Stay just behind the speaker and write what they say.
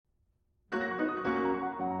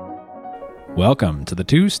Welcome to the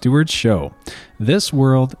Two Stewards Show. This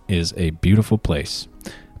world is a beautiful place,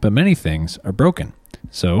 but many things are broken.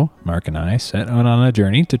 So Mark and I set out on a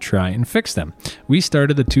journey to try and fix them. We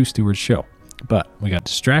started the Two Stewards Show, but we got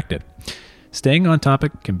distracted. Staying on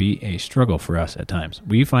topic can be a struggle for us at times.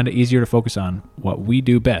 We find it easier to focus on what we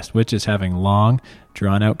do best, which is having long,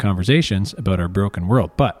 drawn-out conversations about our broken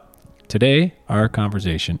world. But today, our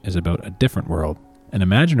conversation is about a different world, an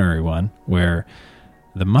imaginary one where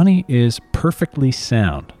the money is perfectly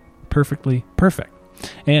sound, perfectly perfect.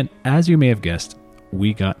 And as you may have guessed,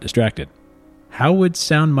 we got distracted. How would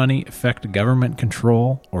sound money affect government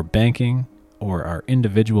control or banking or our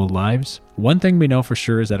individual lives? One thing we know for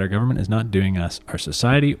sure is that our government is not doing us, our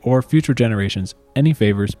society, or future generations any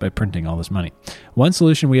favors by printing all this money. One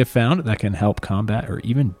solution we have found that can help combat or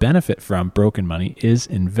even benefit from broken money is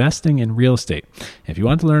investing in real estate. If you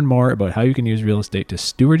want to learn more about how you can use real estate to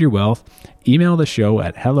steward your wealth, email the show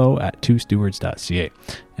at hello@twostewards.ca.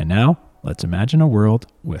 And now, let's imagine a world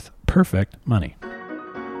with perfect money.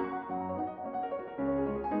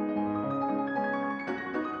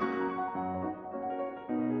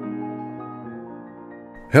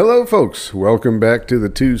 Hello, folks. Welcome back to the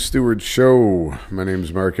Two Stewards Show. My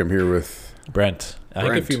name's Mark. I'm here with Brent. I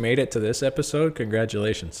think if you made it to this episode,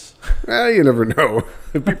 congratulations. You never know.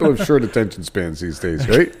 People have short attention spans these days,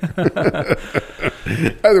 right?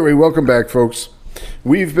 Either way, welcome back, folks.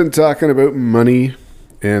 We've been talking about money,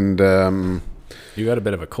 and You got a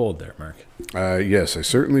bit of a cold there, Mark. yes, I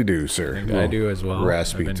certainly do, sir. I do as well.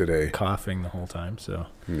 Raspy I've been today. Coughing the whole time, so.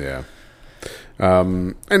 Yeah.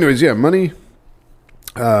 Anyways, yeah, money.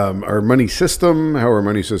 Our money system, how our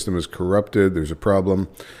money system is corrupted. There's a problem.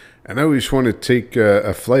 And I always want to take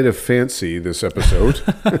a flight of fancy this episode.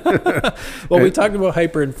 Well, we talked about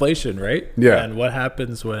hyperinflation, right? Yeah. And what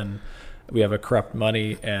happens when we have a corrupt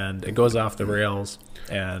money and it goes off the rails.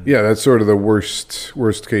 And Yeah, that's sort of the worst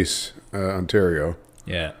case Ontario.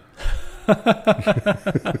 Yeah.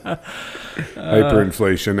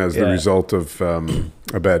 Hyperinflation as the result of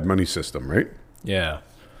a bad money system, right? Yeah.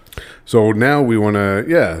 So now we want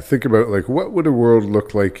to, think about like what would a world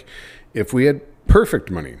look like if we had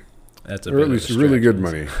perfect money, That's a or bit at least of a really stretch. good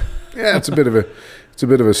money. Yeah, it's a bit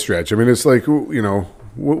of a stretch. I mean, it's like,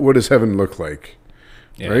 what does heaven look like,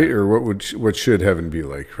 Yeah. right? Or what should heaven be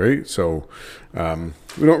like, right? So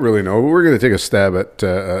we don't really know. But we're going to take a stab at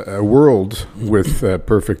a world with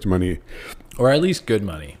perfect money. Or at least good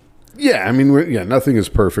money. Yeah, I mean, nothing is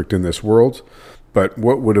perfect in this world. But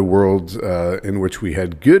what would a world in which we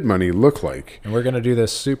had good money look like? And we're going to do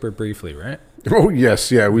this super briefly, right? Oh,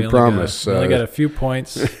 yes. Yeah, we promise. We only got a few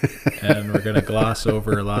points, and we're going to gloss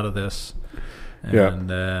over a lot of this and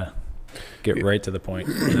get right to the point,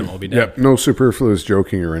 and then we'll be done. Yep, no superfluous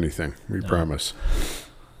joking or anything. We promise.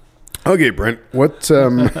 Okay, Brent, what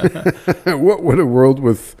what would a world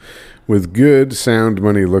with good, sound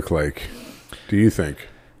money look like, do you think?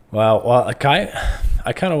 Well, I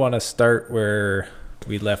kind of want to start where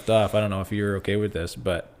we left off. I don't know if you're okay with this,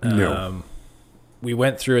 but No. We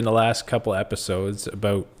went through in the last couple episodes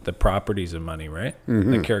about the properties of money, right?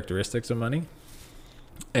 Mm-hmm. The characteristics of money.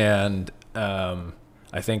 And I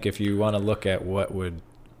think if you want to look at what would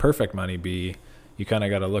perfect money be, you kind of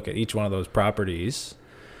got to look at each one of those properties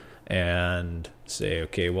and say,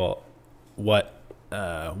 okay, well, what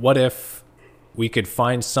if we could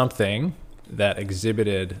find something that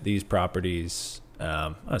exhibited these properties,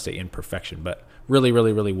 I don't say imperfection, but really,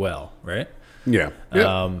 really, really well, right? Yeah.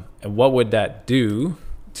 And what would that do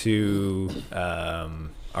to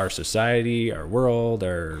our society, our world,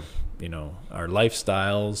 our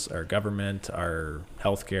lifestyles, our government, our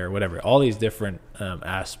healthcare, whatever, all these different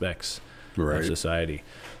aspects of society.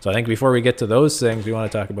 So I think before we get to those things, we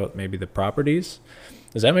want to talk about maybe the properties.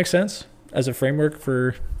 Does that make sense as a framework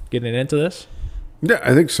for getting into this? Yeah,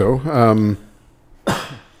 I think so.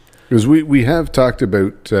 Because we have talked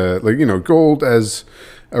about gold as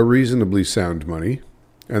a reasonably sound money,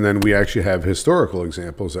 and then we actually have historical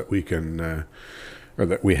examples that we can or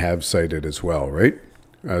that we have cited as well, right?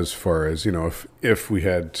 As far as if we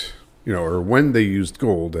had or when they used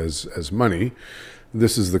gold as money,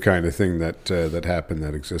 this is the kind of thing that happened,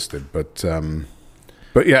 that existed. But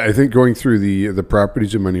yeah, I think going through the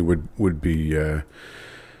properties of money would be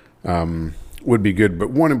good.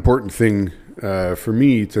 But one important thing for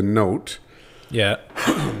me to note,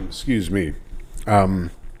 excuse me,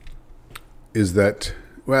 is that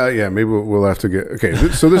maybe we'll have to get okay.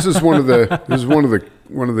 So this is one of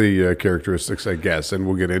the characteristics, I guess, and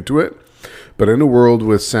we'll get into it. But in a world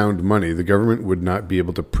with sound money, the government would not be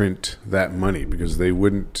able to print that money because they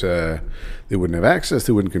wouldn't have access,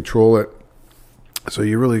 they wouldn't control it. So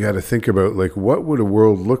you really got to think about like what would a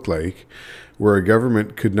world look like where a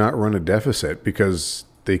government could not run a deficit because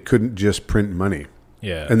they couldn't just print money.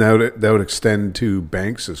 Yeah. And that would extend to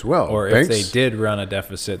banks as well. Or banks, if they did run a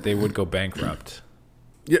deficit, they would go bankrupt.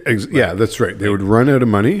 Yeah, yeah, that's right. They would run out of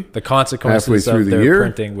money. The consequences through of the their year.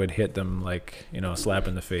 printing would hit them like, a slap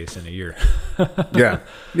in the face in a year. Yeah,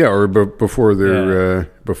 or before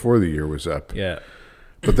before the year was up. Yeah.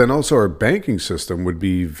 But then also our banking system would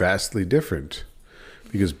be vastly different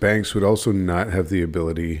because banks would also not have the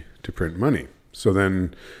ability to print money. So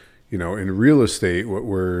then, in real estate,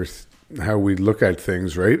 how we look at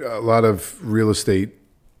things, right? A lot of real estate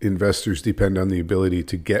investors depend on the ability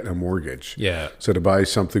to get a mortgage. Yeah. So to buy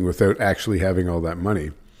something without actually having all that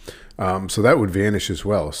money. So that would vanish as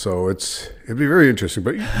well. So it'd be very interesting.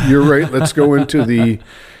 But you're right. Let's go into the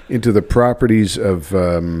properties of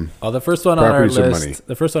The first one on our properties of money. list.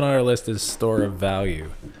 The first one on our list is store of value.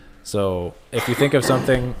 So if you think of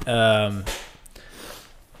something,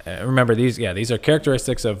 remember these are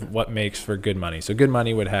characteristics of what makes for good money. So good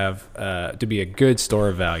money would have to be a good store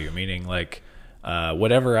of value, meaning like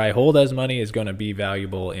whatever I hold as money is going to be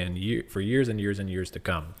valuable for years and years and years to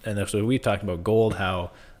come. And so we talked about gold,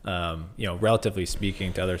 how relatively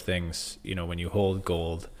speaking to other things, when you hold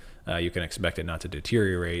gold, you can expect it not to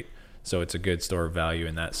deteriorate. So it's a good store of value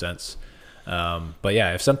in that sense. But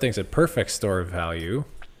yeah, if something's a perfect store of value,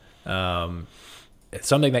 it's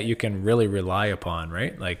something that you can really rely upon,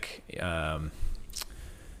 right? Like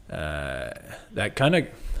that kind of,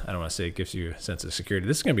 I don't want to say it gives you a sense of security.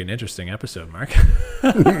 This is going to be an interesting episode, Mark.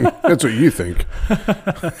 That's what you think.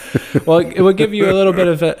 Well, it will give you a little bit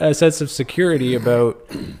of a sense of security about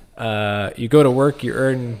you go to work, you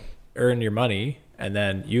earn your money, and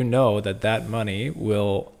then that money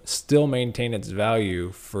will still maintain its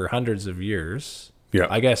value for hundreds of years. Yeah.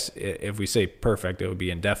 I guess if we say perfect, it would be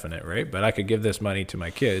indefinite, right? But I could give this money to my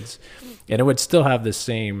kids, and it would still have the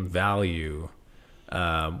same value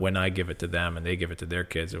when I give it to them and they give it to their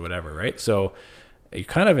kids or whatever, right? So you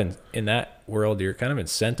kind of in that world, you're kind of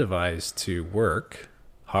incentivized to work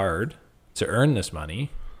hard to earn this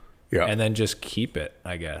money, Yeah. and then just keep it,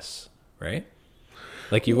 I guess, right?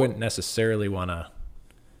 Like you wouldn't necessarily want to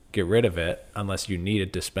get rid of it unless you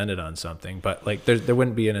needed to spend it on something, but like there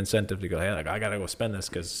wouldn't be an incentive to go, hey, like I gotta go spend this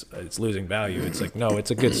because it's losing value. It's like, no,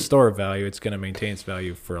 it's a good store of value. It's going to maintain its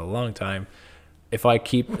value for a long time. If I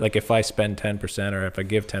spend 10% or if I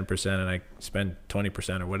give 10% and I spend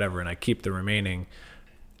 20% or whatever, and I keep the remaining,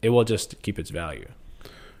 it will just keep its value.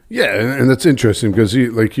 Yeah, and that's interesting because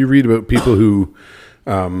you read about people who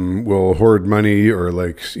will hoard money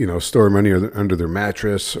or store money under their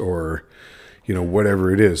mattress or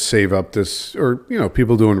whatever it is, save up this, or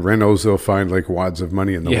people doing renos, they'll find like wads of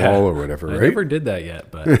money in the wall or whatever. Right? I never did that yet,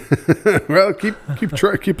 but well,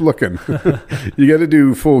 keep looking. You got to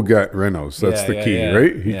do full gut renos. That's the key,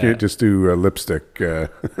 right? You can't just do lipstick.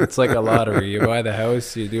 It's like a lottery. You buy the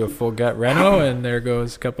house, you do a full gut reno, and there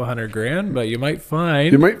goes a couple $100,000. But you might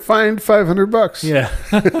find $500.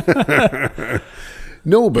 Yeah.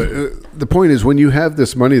 No, but the point is when you have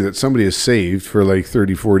this money that somebody has saved for like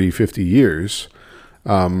 30, 40, 50 years,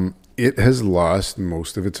 it has lost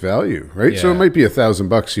most of its value, right? So it might be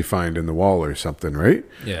 $1,000 you find in the wall or something, right?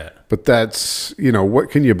 Yeah. But that's, what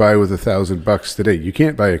can you buy with $1,000 today? You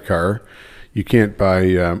can't buy a car. You can't buy,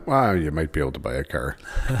 you might be able to buy a car.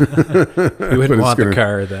 You wouldn't want the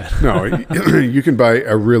car then. No, you can buy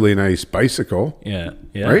a really nice bicycle. Yeah.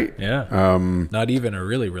 Right? Yeah. Not even a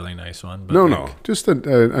really, really nice one. But No, just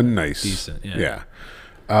a nice. Decent, Yeah.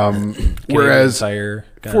 Whereas tire,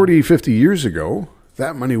 40, 50 years ago,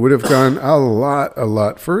 that money would have gone a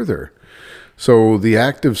lot further. So the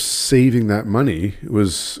act of saving that money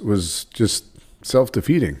was just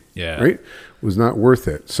self-defeating. Yeah. Right? Was not worth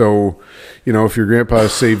it. So, if your grandpa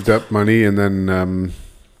saved up money and then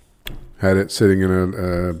had it sitting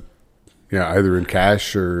in either in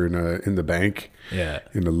cash or in the bank,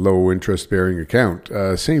 in a low interest bearing account,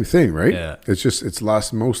 same thing, right? Yeah. It's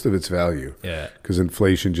lost most of its value. Yeah. Because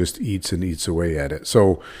inflation just eats and eats away at it.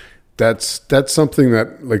 So that's something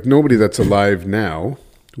that like nobody that's alive now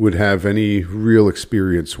would have any real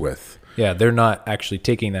experience with. Yeah, they're not actually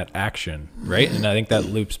taking that action, right? And I think that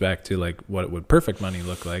loops back to like what would perfect money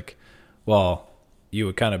look like? Well, you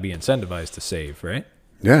would kind of be incentivized to save, right?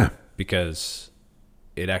 Yeah. Because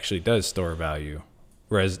it actually does store value.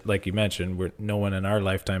 Whereas, like you mentioned, no one in our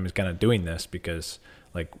lifetime is kind of doing this because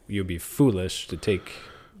like you'd be foolish to take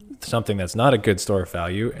something that's not a good store of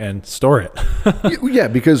value and store it. Yeah,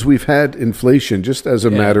 because we've had inflation just as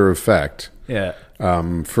a matter of fact. Yeah.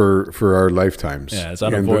 For our lifetimes. Yeah, it's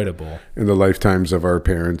unavoidable. In the lifetimes of our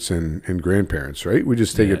parents and grandparents, right? We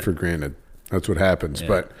just take it for granted. That's what happens. Yeah.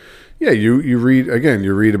 But yeah, you read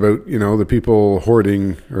about, the people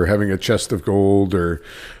hoarding or having a chest of gold or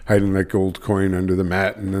hiding that gold coin under the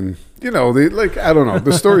mat. And then, they like, I don't know,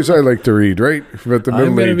 the stories I like to read, right? About the Middle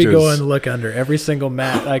I'm going to Ages. be going to look under every single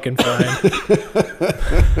mat I can find.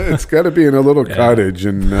 It's got to be in a little cottage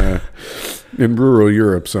in rural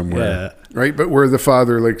Europe somewhere, right? But where the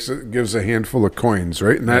father gives a handful of coins,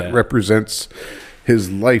 right? And that represents his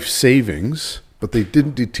life savings, but they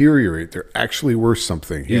didn't deteriorate. They're actually worth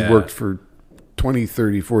something. He worked for 20,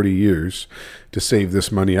 30, 40 years to save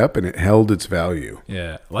this money up, and it held its value.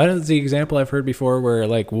 Yeah. Well, that's the example I've heard before where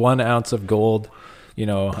like 1 ounce of gold,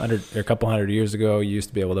 a couple hundred years ago, you used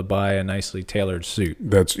to be able to buy a nicely tailored suit.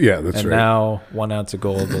 That's right. Now 1 ounce of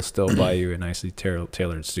gold will still buy you a nicely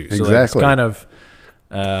tailored suit. So Exactly. that's kind of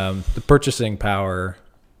the purchasing power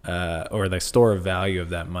or the store of value of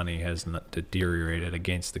that money has not deteriorated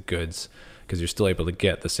against the goods because you're still able to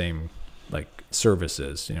get the same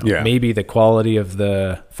services. Maybe the quality of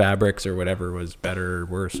the fabrics or whatever was better or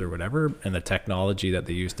worse or whatever, and the technology that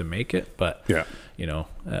they used to make it. But so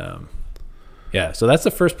that's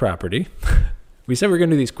the first property. We said we're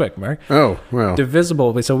going to do these quick, Mark. Oh, well.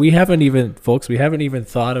 Divisible. So we haven't even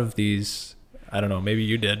thought of these. I don't know, maybe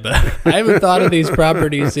you did, but I haven't thought of these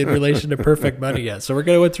properties in relation to perfect money yet. So we're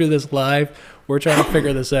going to go through this live. We're trying to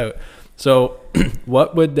figure this out. So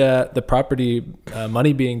what would the property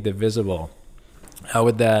money being divisible, how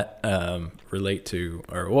would that relate to,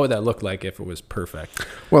 or what would that look like if it was perfect?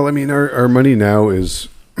 Well, I mean, our money now is,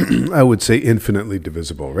 I would say, infinitely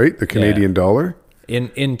divisible, right? The Canadian dollar.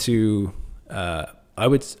 I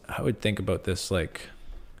would think about this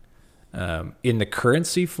in the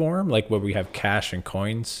currency form, like where we have cash and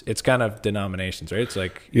coins. It's kind of denominations, right? It's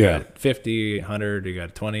like you got 50, 100, you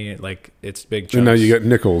got 20, it's big chunks. And now you got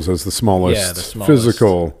nickels as the smallest,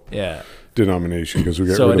 physical denomination because we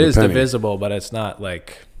got rid of the penny. So it is divisible, but it's not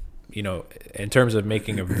in terms of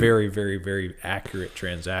making a very, very, very accurate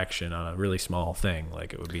transaction on a really small thing,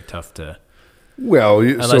 it would be tough to. Well,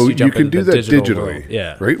 so you can do that digitally,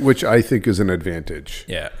 world. right? Which I think is an advantage.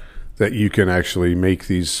 Yeah. That you can actually make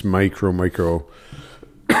these micro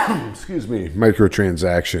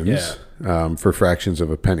microtransactions for fractions of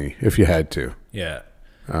a penny if you had to. Yeah.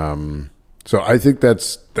 So I think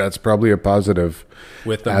that's probably a positive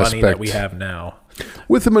with the money that we have now.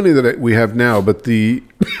 With the money that we have now, but it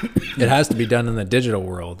has to be done in the digital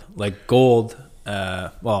world, like gold.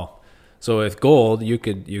 So with gold, you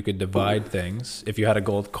could divide things. If you had a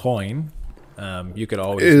gold coin, you could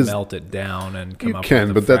always melt it down and come up with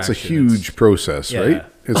a but that's a huge process, right?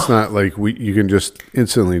 It's not like you can just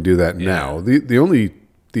instantly do that now. The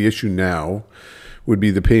issue now would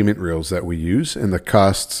be the payment rails that we use and the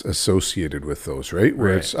costs associated with those, right?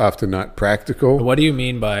 Where it's often not practical. What do you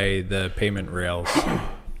mean by the payment rails?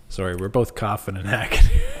 Sorry, we're both coughing and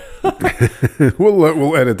hacking.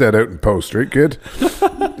 We'll edit that out in post, right, kid?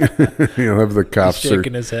 You'll have the cough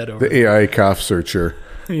shaking his head over the AI cough searcher.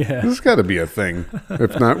 Yeah, this has got to be a thing.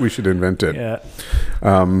 If not, we should invent it. Yeah,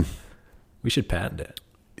 we should patent it.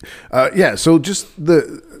 So just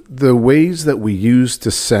the ways that we use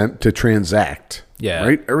to transact. Yeah,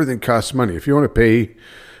 right. Everything costs money. If you want to pay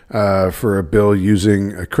for a bill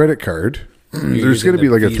using a credit card, there's going to be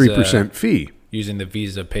like a 3% fee. Using the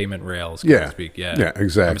Visa payment rails, so to speak. Yeah,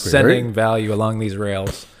 exactly. I'm sending value along these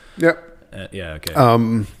rails. Yep.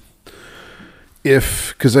 Okay.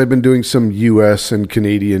 Because I've been doing some U.S. and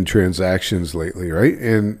Canadian transactions lately, right?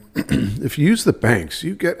 And if you use the banks,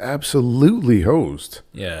 you get absolutely hosed.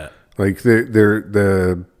 Yeah. Like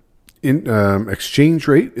the exchange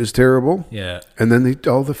rate is terrible. Yeah. And then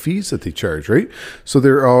all the fees that they charge, right? So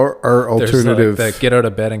there are alternative. There's the get out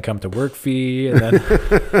of bed and come to work fee, and then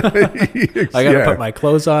I got to put my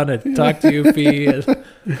clothes on and talk to you fee.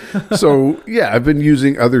 So I've been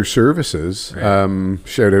using other services. Right.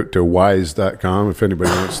 Shout out to wise.com if anybody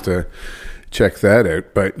wants to check that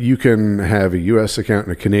out. But you can have a U.S. account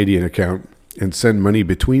and a Canadian account and send money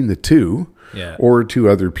between the two or to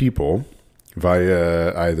other people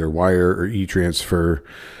via either wire or e-transfer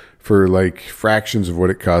for like fractions of what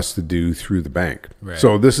it costs to do through the bank. Right.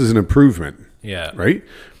 So this is an improvement. Yeah. Right.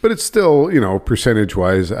 But it's still, percentage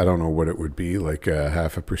wise, I don't know what it would be, like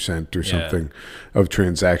 0.5% or something of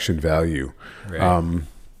transaction value. Right.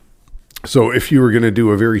 So if you were going to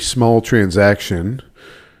do a very small transaction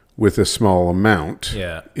with a small amount,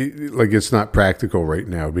 it's not practical right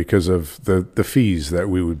now because of the fees that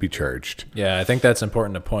we would be charged. Yeah, I think that's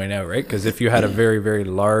important to point out, right? Because if you had a very, very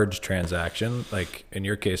large transaction, like in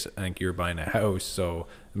your case, I think you're buying a house, so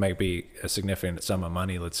it might be a significant sum of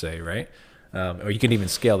money, let's say, right? Or you can even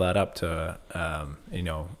scale that up to,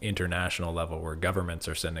 international level where governments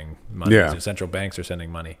are sending money, central banks are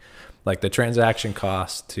sending money. Like the transaction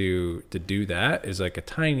cost to do that is like a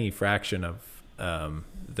tiny fraction of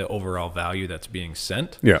the overall value that's being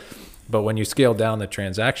sent. Yeah. But when you scale down the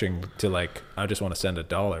transaction to like, I just want to send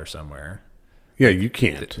 $1 somewhere. Yeah, you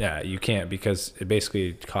can't. Yeah, you can't because it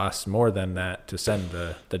basically costs more than that to send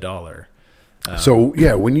the dollar. So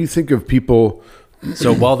yeah, when you think of people,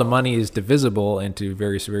 so while the money is divisible into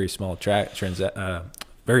very, very small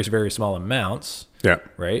very, very small amounts, yeah,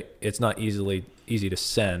 right? It's not easy to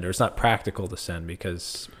send, or it's not practical to send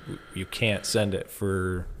because you can't send it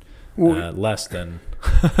for less than.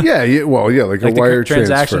 yeah, like a wire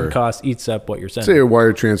transaction transfer. cost eats up what you're sending. Say a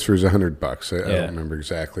wire transfer is $100. I don't remember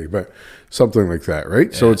exactly, but something like that,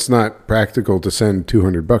 right? Yeah. So it's not practical to send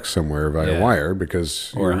 $200 somewhere via wire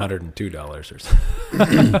because or $102 or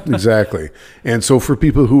something. Exactly. And so for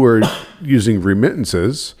people who are using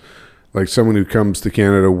remittances, like someone who comes to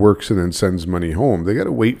Canada, works, and then sends money home, they got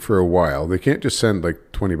to wait for a while. They can't just send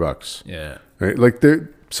like $20. Yeah. Right? Like there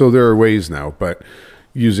are ways now, but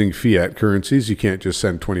using fiat currencies, you can't just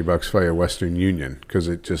send $20 via Western Union because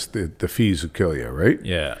it just the fees would kill you, right?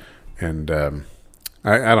 Yeah. And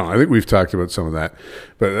I don't know. I think we've talked about some of that,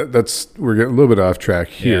 but we're getting a little bit off track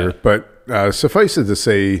here. Yeah. But suffice it to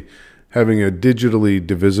say, having a digitally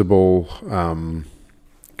divisible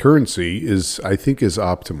currency is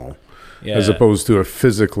optimal, as opposed to a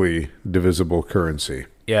physically divisible currency.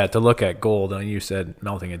 Yeah, to look at gold, and you said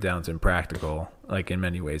melting it down is impractical. Like in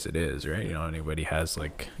many ways it is, right? Anybody has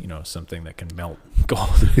like, something that can melt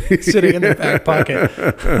gold sitting in their back pocket.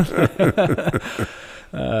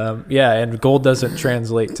 And gold doesn't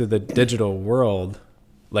translate to the digital world.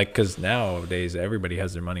 Like, because nowadays everybody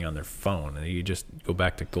has their money on their phone, and you just go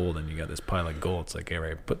back to gold and you got this pile of gold. It's like, hey,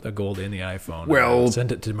 right, put the gold in the iPhone and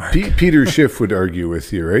send it to Mark. Peter Schiff would argue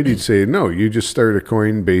with you, right? He'd say, no, you just start a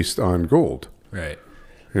coin based on gold. Right.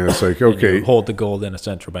 And it's like, okay. You hold the gold in a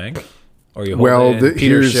central bank, or you hold it in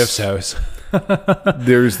Peter Schiff's house.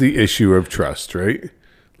 There's the issue of trust, right?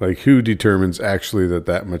 Like, who determines actually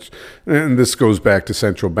that much? And this goes back to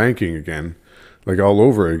central banking again, like all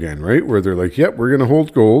over again, right? Where they're like, yep, we're going to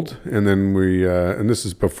hold gold. And then and this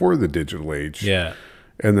is before the digital age. Yeah.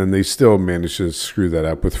 And then they still manage to screw that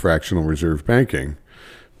up with fractional reserve banking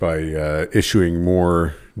by issuing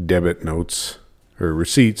more debit notes or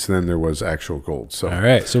receipts than there was actual gold. So, all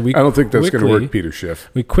right. So I don't think that's going to work, Peter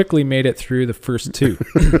Schiff. We quickly made it through the first two.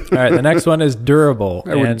 All right. The next one is durable.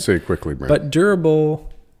 I wouldn't say quickly, Brent. But durable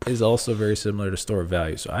is also very similar to store of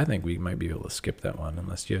value. So I think we might be able to skip that one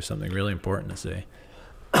unless you have something really important to say.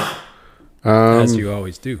 As you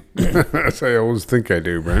always do. As I always think I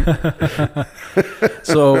do, Brent.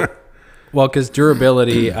 Because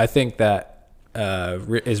durability, I think that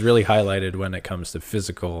is really highlighted when it comes to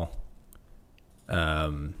physical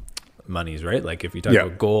monies, right? Like if you talk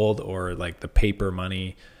about gold or like the paper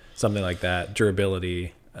money, something like that,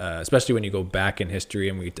 durability, especially when you go back in history,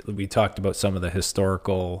 and we talked about some of the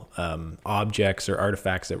historical objects or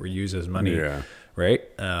artifacts that were used as money, right?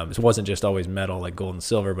 It wasn't just always metal like gold and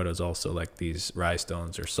silver, but it was also like these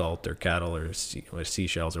rhinestones or salt or cattle or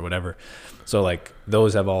seashells or whatever. So like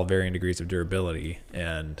those have all varying degrees of durability,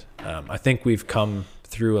 and I think we've come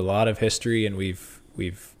through a lot of history, and we've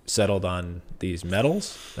settled on these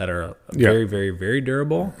metals that are very, very, very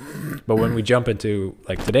durable. But when we jump into,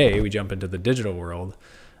 like today, we jump into the digital world,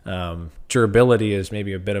 durability is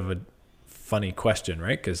maybe a bit of a funny question,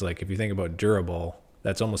 right? Because like if you think about durable,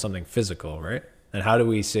 that's almost something physical, right? And how do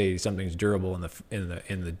we say something's durable in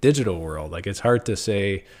the digital world? Like it's hard to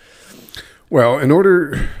say. Well,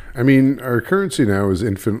 our currency now is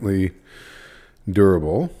infinitely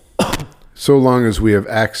durable, so long as we have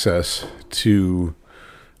access to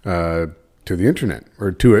the internet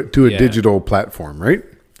or to a digital platform, right?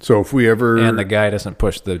 So if we ever and the guy doesn't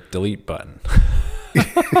push the delete button.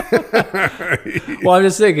 Well, I'm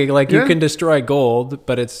just thinking, like you can destroy gold,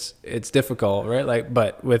 but it's difficult, right? Like,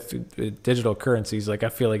 but with digital currencies, like I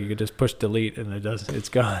feel like you could just push delete and it's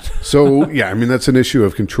gone. So that's an issue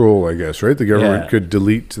of control, I guess, right? The government could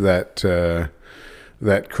delete that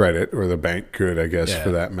credit, or the bank could, I guess,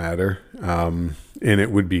 for that matter. And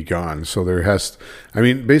it would be gone. So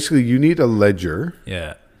basically you need a ledger.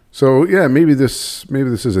 Yeah. So maybe this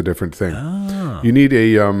is a different thing. Oh. You need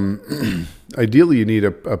ideally you need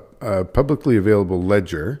a publicly available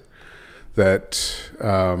ledger that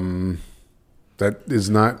is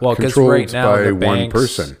not controlled right now, by one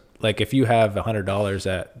person. Like if you have $100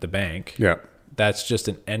 at the bank, that's just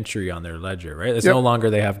an entry on their ledger, right? It's no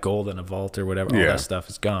longer they have gold in a vault or whatever. All that stuff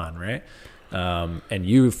is gone, right? and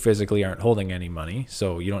you physically aren't holding any money,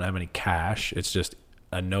 so you don't have any cash. It's just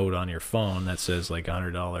a note on your phone that says like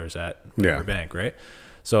 $100 at your bank, right?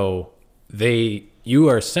 So you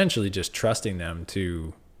are essentially just trusting them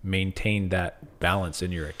to maintain that balance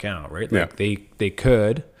in your account, right? Like they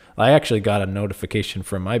could. I actually got a notification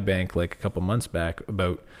from my bank like a couple months back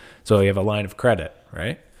about, so you have a line of credit,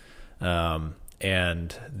 right?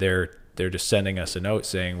 And they're just sending us a note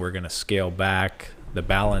saying we're going to scale back the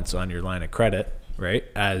balance on your line of credit, right?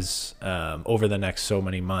 As over the next so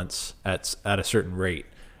many months at a certain rate.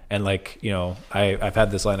 And like, you know, I've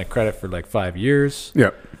had this line of credit for like 5 years.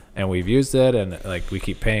 Yeah. And we've used it, and like we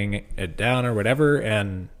keep paying it down or whatever.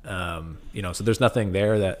 And, you know, so there's nothing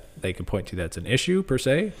there that they can point to that's an issue per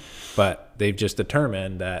se, but they've just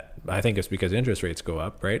determined that, I think it's because interest rates go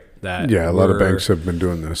up, right? That a lot of banks have been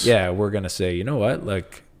doing this. Yeah. We're going to say, you know what,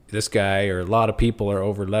 like this guy or a lot of people are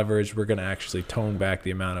over leveraged. We're going to actually tone back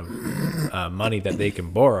the amount of money that they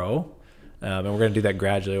can borrow. And we're going to do that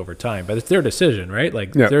gradually over time, but it's their decision, right?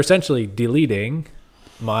 Like they're essentially deleting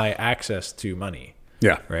my access to money.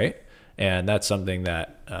 Yeah. Right. And that's something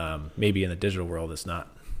that maybe in the digital world is not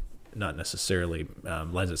necessarily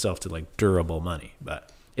lends itself to like durable money.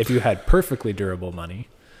 But if you had perfectly durable money,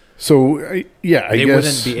 so I guess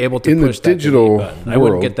wouldn't be able to in push the digital that delete button. world, I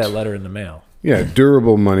wouldn't get that letter in the mail. Yeah,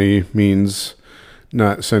 durable money means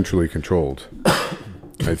not centrally controlled.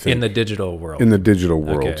 I think In the digital world. In the digital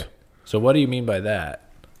world. Okay. So what do you mean by that?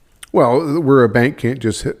 Well, where a bank can't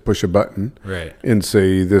just push a button, right, and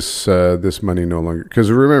say this money no longer. Because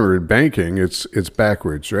remember, in banking, it's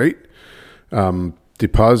backwards, right?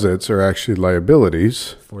 Deposits are actually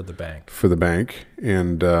liabilities for the bank,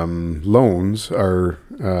 and loans are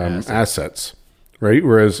assets, right?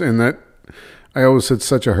 Whereas in that, I always had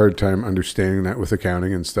such a hard time understanding that with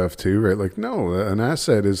accounting and stuff too, right? Like, no, an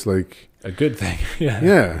asset is like a good thing.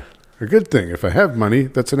 Yeah. A good thing. If I have money,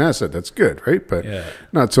 that's an asset. That's good, right? But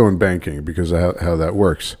not so in banking because of how that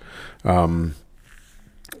works.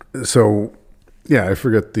 So, yeah, I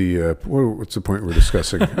forget the what's the point we're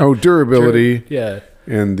discussing? Oh, durability. Yeah.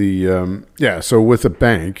 And the so with a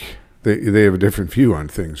bank, they have a different view on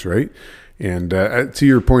things, right? And to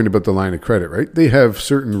your point about the line of credit, right? They have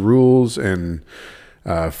certain rules and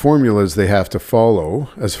formulas they have to follow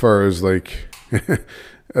as far as like.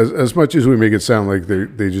 As much as we make it sound like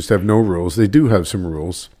they just have no rules, they do have some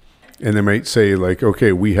rules. And they might say like,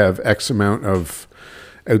 okay, we have X amount of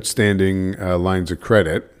outstanding lines of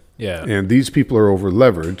credit. Yeah. And these people are over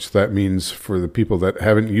leveraged. That means for the people that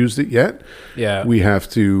haven't used it yet, we have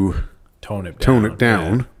to tone it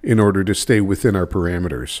down in order to stay within our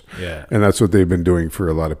parameters. Yeah. And that's what they've been doing for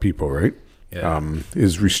a lot of people, right? Yeah.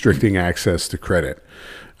 Is restricting access to credit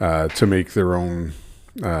to make their own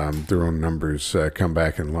numbers come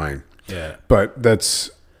back in line. Yeah. But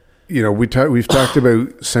that's, you know, we've talked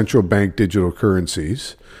about central bank digital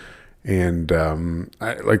currencies, and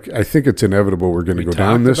I think it's inevitable we're going to go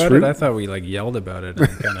down this route. I thought we like yelled about it and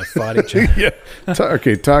kind of fought each other. Yeah.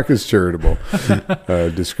 Talk is charitable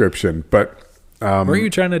description, but were you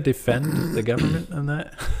trying to defend the government on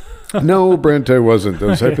that? No, Brent, I wasn't. That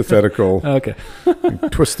was hypothetical. Okay.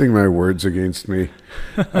 Twisting my words against me.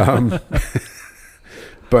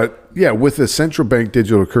 But yeah, with a central bank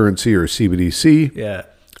digital currency or CBDC,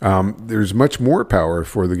 there's much more power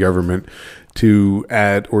for the government to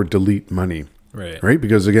add or delete money, right?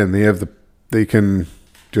 Because again, they can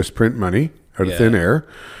just print money out of thin air,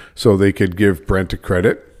 so they could give Brent a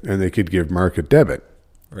credit and they could give Mark a debit,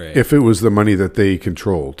 if it was the money that they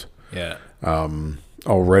controlled,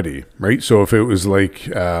 already, right? So if it was like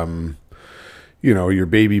your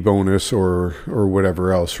baby bonus or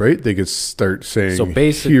whatever else, right? They could start saying, so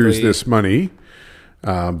basically, here's this money,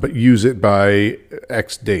 but use it by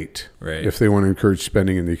X date, if they want to encourage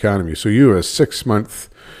spending in the economy. So you have a 6-month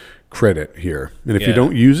credit here. And if you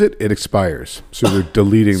don't use it, it expires. So they're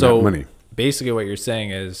deleting that money. Basically what you're saying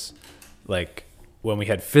is, like, when we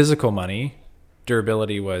had physical money,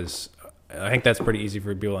 durability was... I think that's pretty easy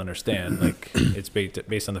for people to understand. Like, it's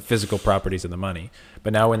based on the physical properties of the money.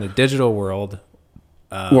 But now in the digital world...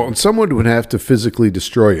 and someone would have to physically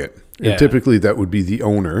destroy it. And typically that would be the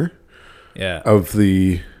owner of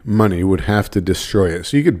the money would have to destroy it.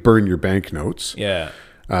 So you could burn your banknotes. Yeah.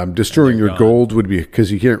 Destroying your gold would be...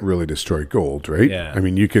 Because you can't really destroy gold, right? Yeah. I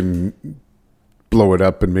mean, you can blow it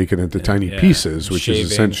up and make it into tiny pieces, which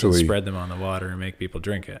is essentially... And spread them on the water and make people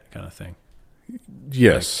drink it kind of thing.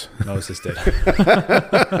 Yes. Like Moses did.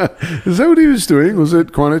 Is that what he was doing? Was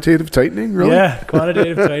it quantitative tightening, really? Yeah,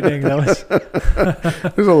 quantitative tightening. That was.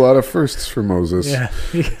 There's a lot of firsts for Moses. Yeah.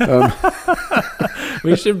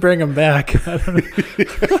 We should bring him back. I don't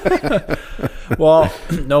know. Well,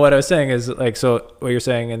 no, what I was saying is like, so what you're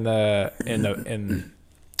saying in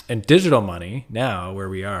digital money now, where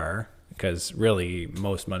we are, because really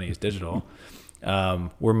most money is digital,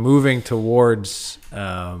 we're moving towards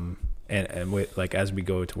and with, like, as we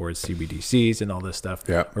go towards CBDCs and all this stuff,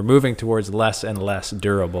 yeah, we're moving towards less and less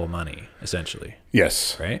durable money, essentially.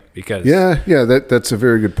 Yes. Right? Because that's a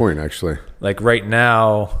very good point, actually. like right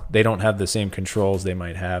now, they don't have the same controls they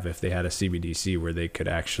might have if they had a CBDC where they could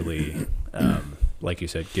actually, like you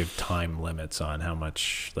said, give time limits on how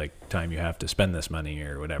much like time you have to spend this money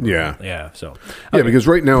or whatever. Yeah. Yeah. So, Yeah, because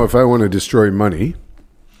right now, if I want to destroy money,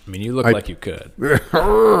 I mean, you look like you could. you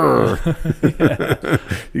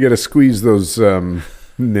got to squeeze those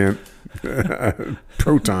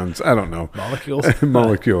protons. I don't know. Molecules?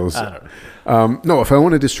 Molecules. I don't know. No, if I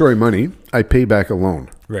want to destroy money, I pay back a loan.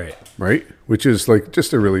 Right. Which is like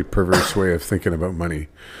just a really perverse way of thinking about money.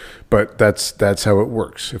 But that's how it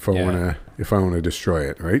works. If I want to destroy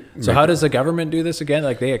it, right? So how does the government do this again?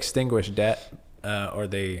 Like they extinguish debt or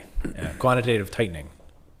they quantitative tightening.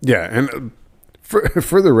 Yeah, and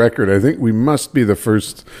for the record, I think we must be the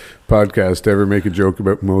first podcast to ever make a joke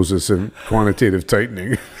about Moses and quantitative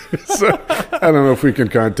tightening. So I don't know if we can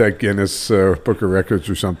contact Guinness Book of Records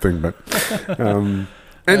or something, but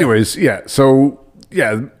anyways, yeah. So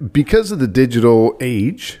yeah, because of the digital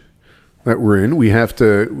age that we're in, we got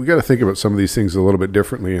to think about some of these things a little bit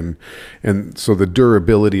differently, and so the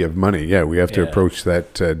durability of money, we have to approach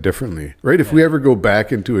that differently, right? If we ever go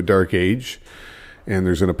back into a dark age, and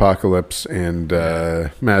there's an apocalypse and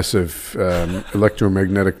massive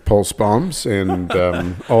electromagnetic pulse bombs, and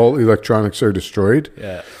all electronics are destroyed.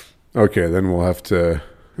 Yeah. Okay, then we'll have to.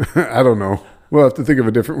 I don't know. We'll have to think of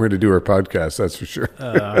a different way to do our podcast. That's for sure.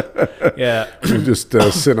 Yeah. We just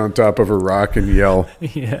sit on top of a rock and yell.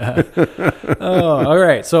 Yeah. Oh, all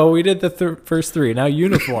right. So we did the first three. Now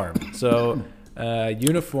uniform. So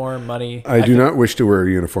uniform money. I do not wish to wear a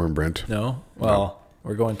uniform, Brent. No. Well.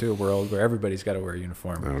 We're going to a world where everybody's got to wear a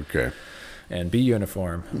uniform. Okay. And be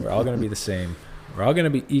uniform. We're all going to be the same. We're all going to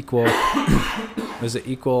be equal. Is it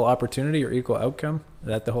equal opportunity or equal outcome? Is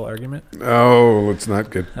that the whole argument? Oh, let's not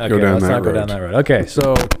go down that road. Let's not go down that road. Okay,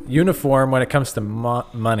 so uniform when it comes to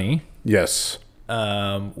money. Yes.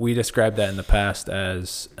 We described that in the past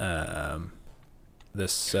as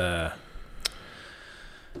this. So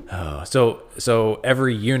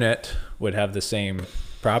every unit would have the same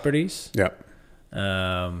properties. Yeah.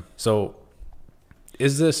 So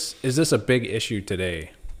is this a big issue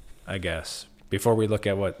today, I guess, before we look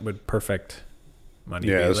at what would perfect money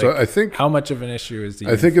be? Like, so I think how much of an issue is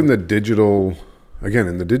I think in the digital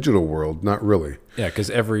world, not really. Yeah, because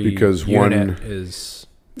every unit is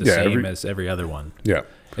the same as every other one. Yeah.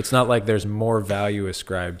 It's not like there's more value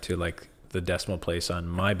ascribed to like the decimal place on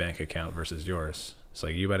my bank account versus yours. It's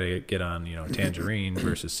like you better get on, Tangerine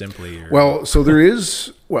versus Simply. So there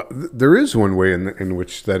is one way in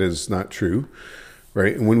which that is not true,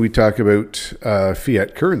 right? And when we talk about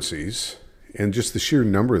fiat currencies and just the sheer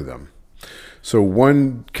number of them, so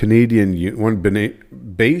one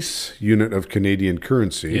base unit of Canadian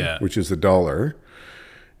currency, which is the dollar,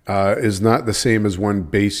 is not the same as one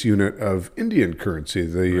base unit of Indian currency,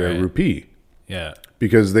 the rupee. Yeah,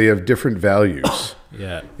 because they have different values.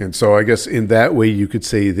 Yeah. And so I guess in that way you could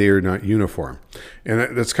say they are not uniform.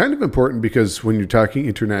 And that's kind of important because when you're talking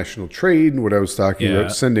international trade and what I was talking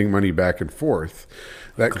about, sending money back and forth,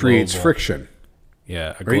 that creates friction.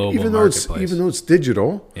 Yeah, a global even though it's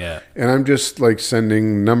digital. Yeah. And I'm just like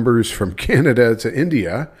sending numbers from Canada to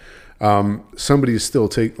India. Somebody's still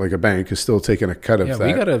a bank is still taking a cut of that.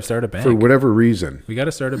 We got to start a bank. For whatever reason. We got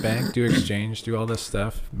to start a bank, do exchange, do all this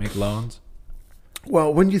stuff, make loans.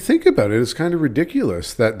 Well, when you think about it, it's kind of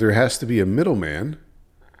ridiculous that there has to be a middleman,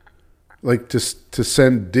 like to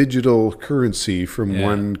send digital currency from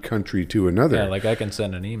one country to another. Yeah, like I can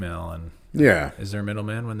send an email and. Yeah. Is there a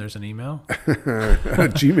middleman when there's an email?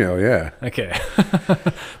 Gmail, yeah. Okay.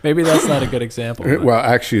 Maybe that's not a good example. But. Well,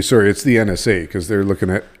 actually, sorry, it's the NSA because they're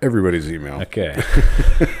looking at everybody's email. Okay.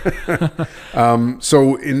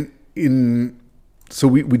 So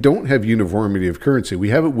we don't have uniformity of currency. We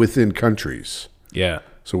have it within countries. Yeah.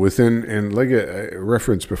 So within, and like I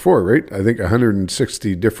referenced before, right? I think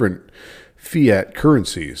 160 different fiat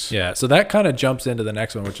currencies. Yeah. So that kind of jumps into the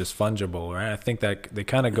next one, which is fungible, right? I think that they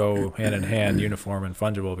kind of go hand in hand, uniform and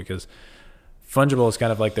fungible, because fungible is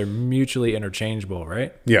kind of like they're mutually interchangeable,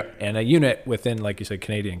 right? Yeah. And a unit within, like you said,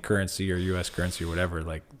 Canadian currency or U.S. currency or whatever,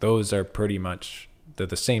 like those are pretty much, they're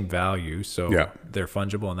the same value. So Yeah. they're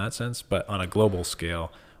fungible in that sense. But on a global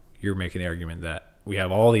scale, you're making the argument that we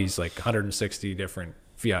have all these like 160 different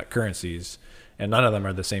fiat currencies and none of them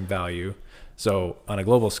are the same value. So on a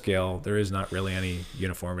global scale, there is not really any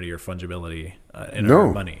uniformity or fungibility in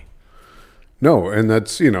our money. No, and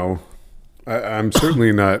that's, you know, I'm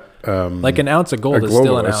certainly not like an ounce of gold a is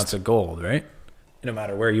still an globalist. ounce of gold, right? No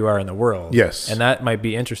matter where you are in the world. Yes. And that might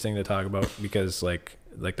be interesting to talk about because like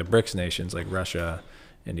the BRICS nations, like Russia,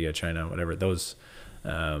 India, China, whatever, those,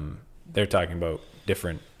 they're talking about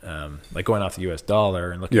different, like going off the US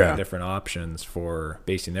dollar and looking Yeah. at different options for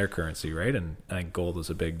basing their currency, right? And I think gold is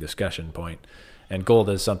a big discussion point. And gold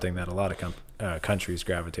is something that a lot of countries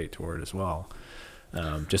gravitate toward as well,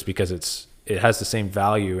 just because it has the same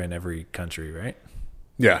value in every country, right?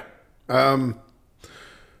 Yeah.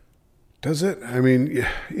 Does it? I mean,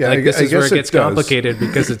 yeah. Like this is where it guess gets does. complicated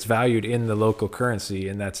because it's valued in the local currency,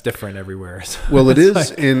 and that's different everywhere. So Well, it it's is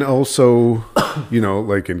like- in also, you know,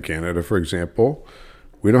 like in Canada, for example,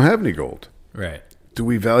 we don't have any gold. right. Do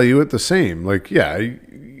we value it the same? Like, yeah,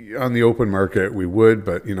 on the open market we would,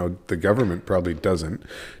 but you know, the government probably doesn't,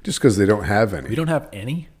 just because they don't have We any. don't have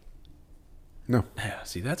any. No. Yeah,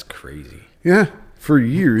 see, that's crazy. Yeah, for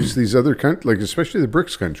years these other countries, like especially the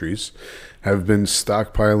BRICS countries, have been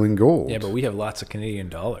stockpiling gold. Yeah, but we have lots of Canadian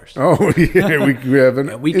dollars. Oh yeah, we have an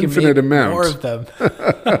And we can infinite make amount. more of them.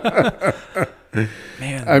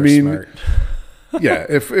 Man, I we're mean, smart. Yeah,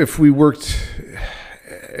 if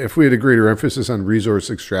we had a greater emphasis on resource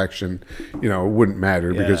extraction, you know, it wouldn't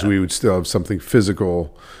matter because Yeah. we would still have something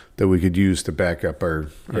physical that we could use to back up our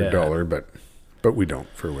Yeah. dollar, but we don't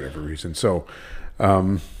for whatever reason. So,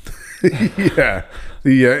 yeah,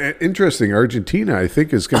 the interesting Argentina, I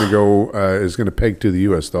think, is going to peg to the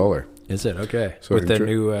U.S. dollar. Is it okay So with the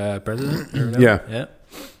new president? Or whatever? Yeah. yeah.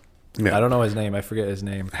 Yeah. I don't know his name. I forget his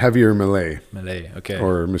name. Javier Milei, Malay. Okay.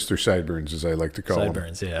 or Mr. Sideburns, as I like to call him.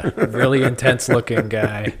 Sideburns. Yeah. Really intense looking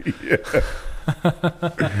guy.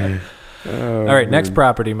 All right. Next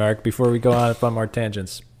property, Mark. Before we go on more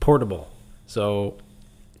tangents, portable. So.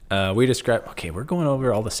 We describe. Okay, we're going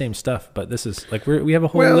over all the same stuff, but this is like we have a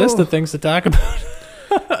whole Well- list of things to talk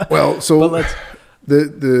about. Well, so But let's-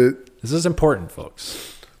 the This is important,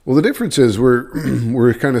 folks. well, the difference is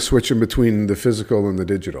we're kind of switching between the physical and the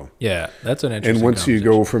digital. Yeah, that's an interesting. And once you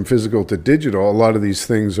go from physical to digital, a lot of these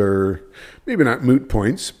things are maybe not moot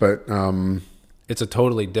points, but it's a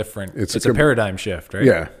totally different. It's It's a a paradigm shift, right?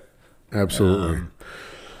 yeah, absolutely.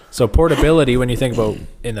 So portability, when you think about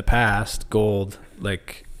in the past, gold,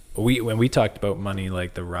 like when we talked about money,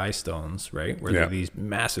 like the rye stones, right, where Yeah. they're these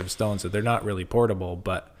massive stones that they're not really portable,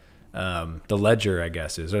 but the ledger, I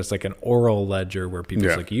guess, is it's like an oral ledger where people's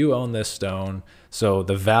Yeah. like, you own this stone, so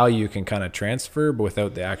the value can kind of transfer, but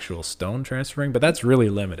without the actual stone transferring. But that's really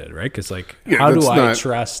limited, right? Because like, Yeah, how do that's I not-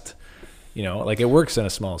 trust? You know, like it works in a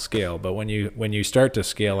small scale, but when you start to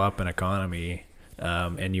scale up an economy.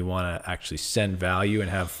 And you want to actually send value and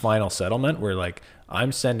have final settlement where like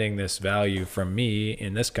I'm sending this value from me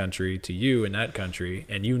in this country to you in that country,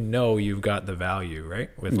 and you know you've got the value,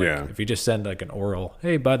 right? With like, Yeah. if you just send like an oral,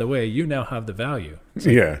 hey, by the way, you now have the value.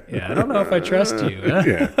 Yeah, Yeah, I don't know if I trust you.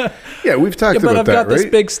 Huh? yeah. We've talked Yeah, but about I've that, got this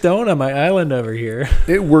right? big stone on my island over here.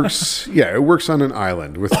 It works. Yeah, it works on an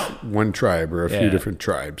island with one tribe or a few Yeah. different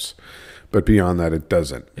tribes, but beyond that, it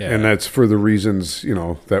doesn't. Yeah. And that's for the reasons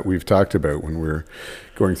that we've talked about when we're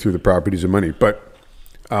going through the properties of money. But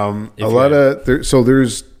there's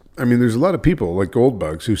a lot of people like gold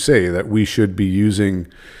bugs who say that we should be using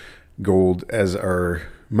gold as our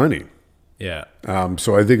money. Yeah.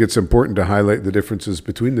 So I think it's important to highlight the differences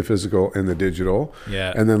between the physical and the digital.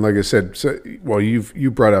 Yeah. And then, like I said,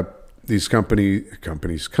 you brought up these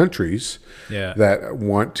countries Yeah. that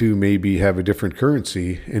want to maybe have a different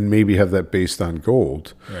currency and maybe have that based on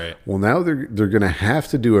gold. Right. Well, now they're going to have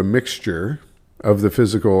to do a mixture of the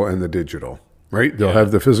physical and the digital, right? They'll Yeah.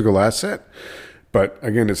 have the physical asset, but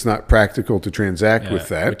again, it's not practical to transact Yeah, with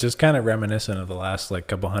that. which is kind of reminiscent of the last like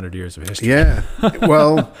couple hundred years of history. Yeah.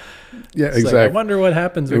 Well, yeah, It's like, exactly. I wonder what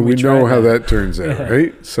happens when And we try know how that turns out,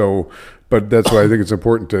 right? So, but that's why I think it's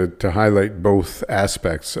important to highlight both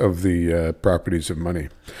aspects of the properties of money.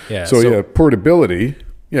 Yeah. So, yeah, portability.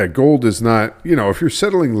 Yeah, gold is not, if you're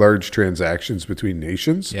settling large transactions between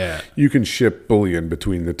nations, Yeah. you can ship bullion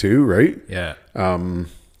between the two, right? Yeah.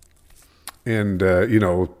 And,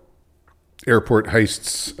 airport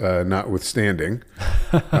heists notwithstanding.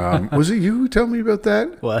 Was it you who told me about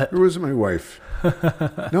that? What? Or was it my wife?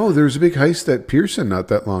 No, there was a big heist at Pearson not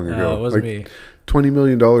that long ago. No, it wasn't me. $20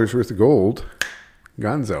 million worth of gold.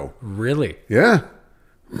 Gonzo. Really? Yeah.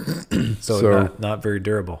 So not very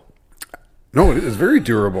durable. No, it is very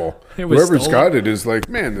durable. It was Whoever's stolen. got it is like,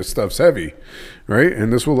 man, this stuff's heavy, right?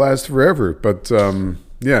 And this will last forever. But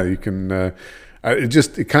yeah, you can.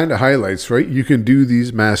 It kind of highlights, right? You can do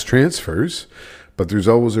these mass transfers, but there's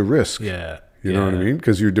always a risk. Yeah. You know what I mean?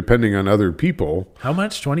 Because you're depending on other people. How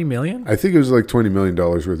much? 20 million? I think it was like $20 million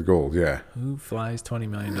worth of gold. Yeah. Who flies $20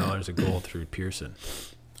 million of gold through Pearson?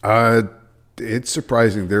 It's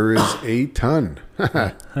surprising. There is a ton,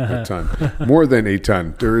 a ton, more than a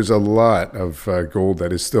ton. There is a lot of gold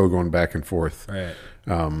that is still going back and forth Right.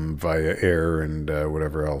 via air and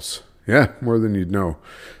whatever else. Yeah, more than you'd know.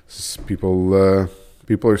 People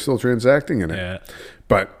are still transacting in it. Yeah.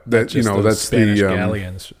 But that Just those that's Spanish the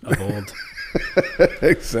galleons of old.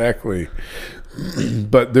 exactly.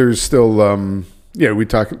 But there's still we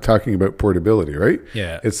talking about portability, right?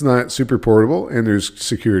 Yeah. It's not super portable, and there's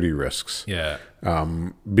security risks. Yeah.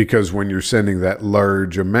 Because when you're sending that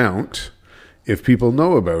large amount, if people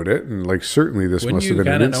know about it, and like certainly this Wouldn't must you have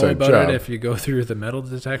been kind an of know inside about job. it if you go through the metal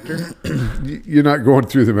detector? You're not going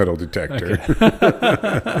through the metal detector.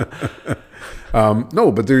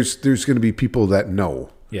 No, but there's going to be people that know.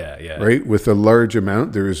 Yeah. Yeah. Right? With a large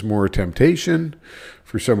amount, there is more temptation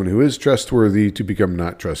for someone who is trustworthy to become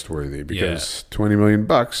not trustworthy because $20 million,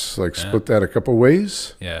 like split that a couple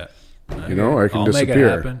ways. Yeah. You know, I can I'll disappear. make it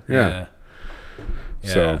happen. Yeah.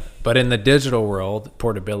 Yeah. So- But in the digital world,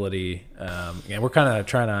 portability, we're kind of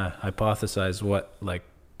trying to hypothesize what like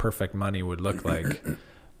perfect money would look like.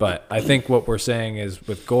 But I think what we're saying is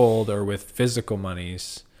with gold or with physical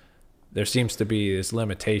monies, there seems to be this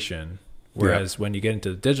limitation. Whereas when you get into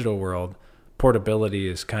the digital world, portability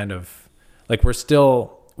is kind of like we're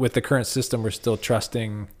still with the current system, we're still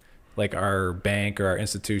trusting like our bank or our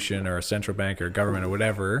institution or a central bank or government or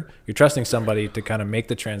whatever. You're trusting somebody to kind of make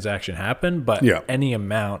the transaction happen, but any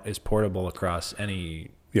amount is portable across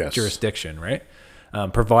any jurisdiction, right?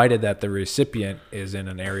 Provided that the recipient is in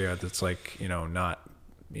an area that's like, not,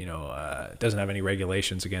 doesn't have any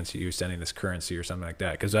regulations against you sending this currency or something like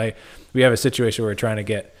that. Because we have a situation where we're trying to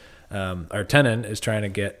get, our tenant is trying to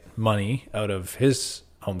get money out of his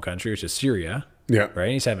home country, which is Syria. Yeah.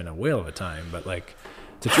 Right. He's having a whale of a time, but like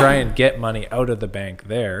to try and get money out of the bank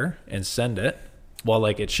there and send it, well,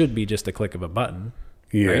 like it should be just a click of a button.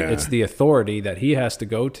 Yeah. Right? It's the authority that he has to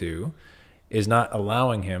go to is not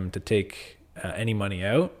allowing him to take any money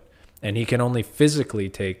out, and he can only physically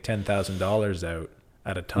take $10,000 out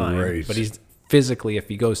at a time. Right. But he's physically, if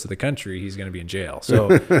he goes to the country, he's going to be in jail. So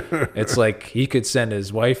it's like he could send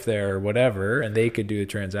his wife there or whatever, and they could do the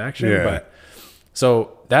transaction. Yeah. But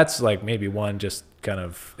so that's like maybe one just kind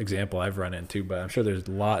of example I've run into, but I'm sure there's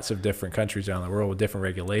lots of different countries around the world with different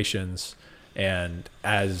regulations. And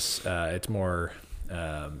as it's more,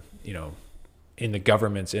 in the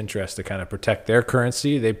government's interest to kind of protect their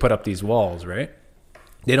currency, they put up these walls, right?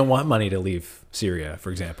 They don't want money to leave Syria,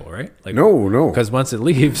 for example, right? Like No. because once it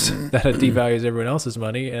leaves, that it devalues everyone else's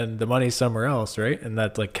money, and the money's somewhere else, right? And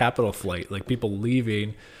that's like capital flight, like people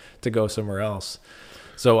leaving to go somewhere else.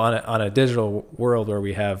 So on a digital world where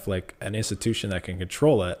we have like an institution that can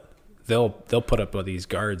control it, they'll put up all these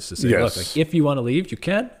guards to say, look, like if you want to leave, you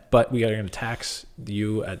can, but we are going to tax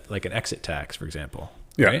you at like an exit tax, for example.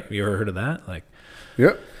 Yeah. Right? Have you ever heard of that? Like,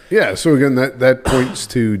 Yeah. So again, that points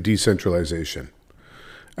to decentralization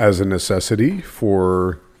as a necessity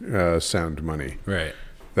for sound money. right.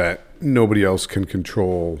 That nobody else can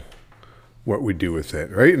control what we do with it,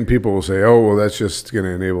 right? And people will say, "Oh, well, that's just going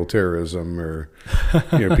to enable terrorism or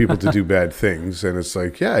people to do bad things." And it's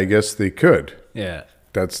like, yeah, I guess they could. Yeah.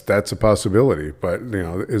 That's a possibility, but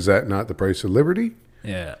is that not the price of liberty?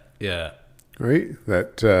 Yeah. Yeah. Right?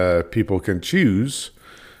 That people can choose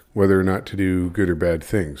whether or not to do good or bad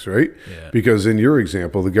things, right? Yeah. Because in your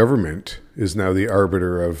example, the government is now the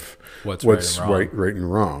arbiter of What's right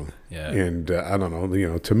and wrong. Yeah. And I don't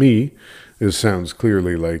know, to me, it sounds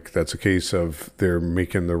clearly like that's a case of they're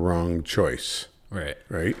making the wrong choice, Right.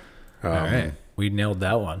 right? All right. We nailed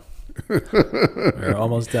that one. We're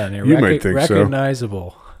almost done here. You might think so.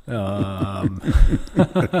 Recognizable.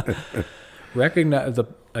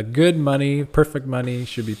 A good money, perfect money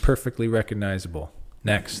should be perfectly recognizable.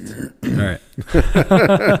 Next. All right.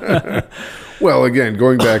 Well, again,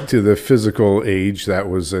 going back to the physical age, that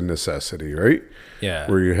was a necessity, right? Yeah.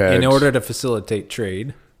 Where you had... In order to facilitate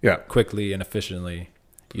trade Yeah. quickly and efficiently,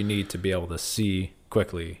 you need to be able to see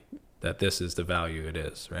quickly that this is the value it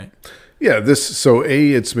is, right? Yeah,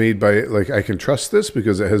 it's made by, like, I can trust this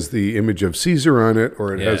because it has the image of Caesar on it,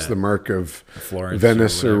 or it has the mark of Florence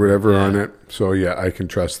Venice or whatever on Yeah. it. So, yeah, I can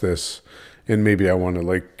trust this. and maybe I want to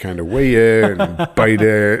like kind of weigh it and bite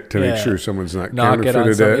it to make Yeah. sure someone's not Knock it on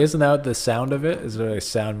counterfeited something. it. Isn't that what the sound of it? Is where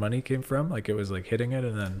sound money came from? Like it was like hitting it,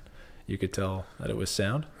 and then you could tell that it was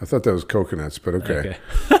sound. I thought that was coconuts, but okay.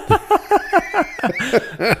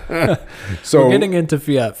 Okay. So We're getting into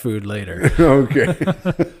fiat food later. okay.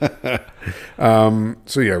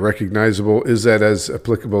 So yeah, recognizable. Is that as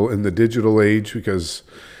applicable in the digital age? Because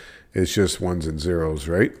it's just ones and zeros,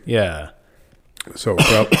 right? Yeah. So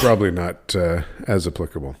probably not as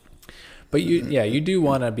applicable. But you do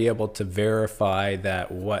want to be able to verify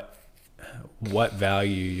that what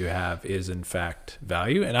value you have is in fact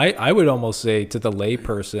value. And I would almost say to the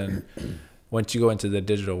layperson, once you go into the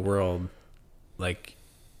digital world, like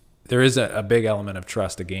there is a big element of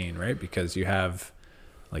trust to gain, right? Because you have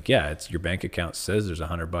like, it's your bank account says there's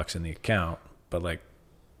 $100 in the account, but like,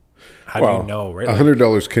 how do you know, right? Like,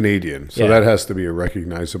 $100 Canadian. So Yeah. that has to be a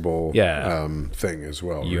recognizable Yeah. thing as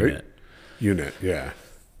well, unit. right? Unit, yeah.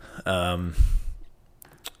 All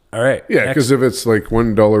right. Yeah, next. because if it's like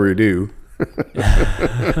 $1 a do,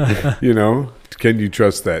 you know, can you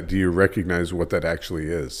trust that? Do you recognize what that actually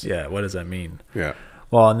is? Yeah. What does that mean? Yeah.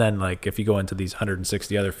 Well, and then like if you go into these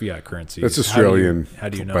 160 other fiat currencies, That's Australian, How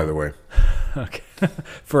do you know? by the way. Okay.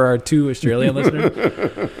 For our 2 Australian listeners.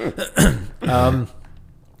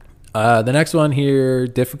 The next one here,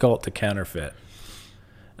 difficult to counterfeit.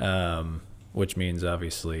 Which means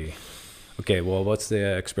obviously, okay, well, what's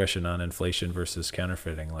the expression on inflation versus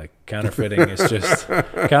counterfeiting? Like counterfeiting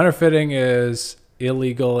is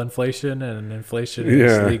illegal inflation and inflation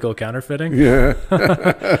is legal counterfeiting. Yeah.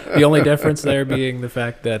 The only difference there being the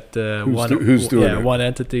fact that who's doing it? one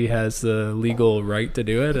entity has the legal right to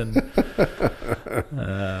do it, and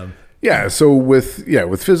Yeah. So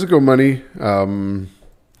with physical money, and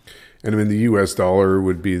I mean the U.S. dollar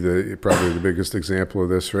would be probably the biggest example of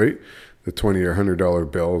this, right? The $20 or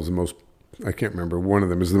 $100 bill is the most. I can't remember. One of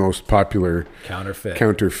them is the most popular counterfeit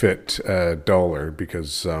dollar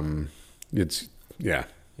because it's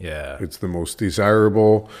it's the most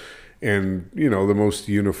desirable and the most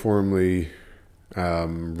uniformly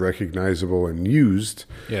recognizable and used.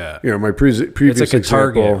 Yeah. My previous it's like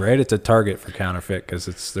example, a target, right? It's a target for counterfeit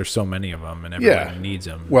because there's so many of them and everyone needs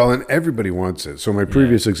them. Well, and everybody wants it. So my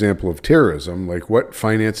previous example of terrorism, like what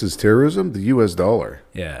finances terrorism? The U.S. dollar.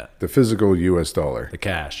 Yeah. The physical U.S. dollar. The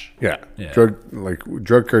cash. Yeah. Yeah.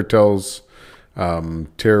 Drug cartels,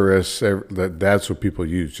 terrorists. That's what people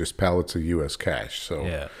use. Just pallets of U.S. cash.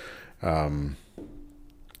 So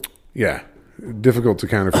difficult to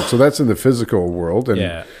counterfeit. So that's in the physical world.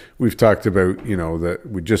 And we've talked about,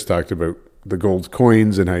 we just talked about the gold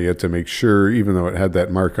coins and how you had to make sure, even though it had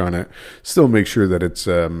that mark on it, still make sure that it's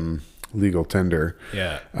legal tender.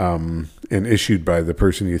 Yeah. And issued by the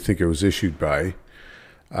person you think it was issued by.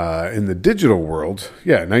 In the digital world,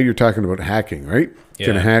 now you're talking about hacking, right? Yeah.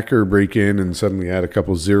 Can a hacker break in and suddenly add a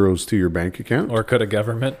couple zeros to your bank account? Or could a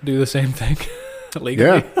government do the same thing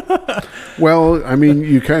legally? Yeah. Well, I mean,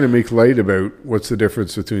 you kind of make light about what's the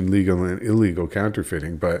difference between legal and illegal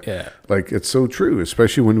counterfeiting, but it's so true,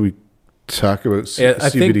 especially when we talk about CBDCs. I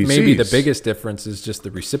think maybe the biggest difference is just the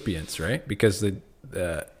recipients, right? Because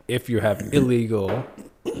if you have illegal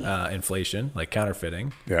inflation, like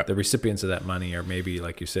counterfeiting, the recipients of that money are maybe,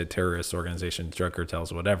 like you said, terrorist organizations, drug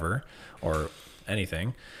cartels, whatever, or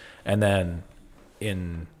anything. And then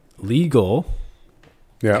in legal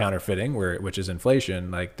counterfeiting, which is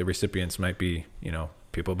inflation, like the recipients might be,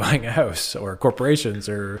 people buying a house or corporations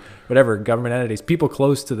or whatever, government entities, people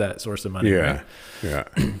close to that source of money. Right? Yeah.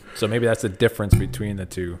 So maybe that's the difference between the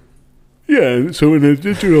two. Yeah. So in a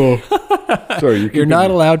digital, sorry, you're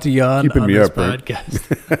not allowed to yawn on me this up, right?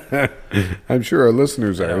 podcast. I'm sure our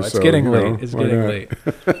listeners are. It's getting late. It's getting late.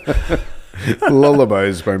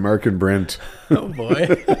 Lullabies by Mark and Brent. Oh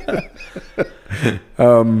boy.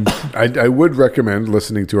 I would recommend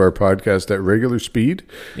listening to our podcast at regular speed.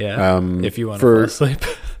 Yeah. If you want to fall asleep.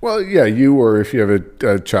 Well, you or if you have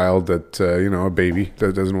a child that a baby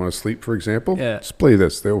that doesn't want to sleep, for example, just play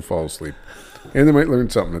this. They'll fall asleep, and they might learn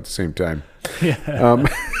something at the same time. Yeah.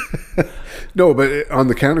 No, but on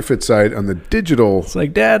the counterfeit side, on the digital, it's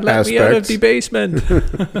like, Dad, let me out of the basement.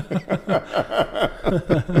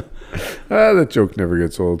 That joke never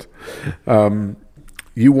gets old.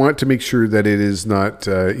 You want to make sure that it is not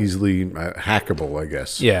easily hackable, I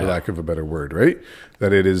guess, for lack of a better word, right?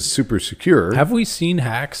 That it is super secure. Have we seen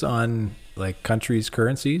hacks on like countries'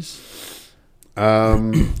 currencies?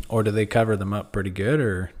 Or do they cover them up pretty good,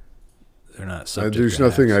 or they're not subject there's to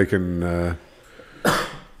nothing hacks?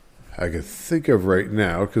 I can think of right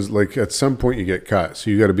now, because like at some point you get caught, so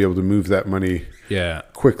you got to be able to move that money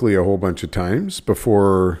quickly a whole bunch of times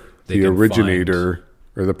before the originator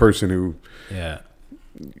or the person who,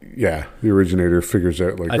 the originator figures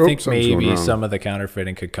out like, I think something's going maybe wrong. some of the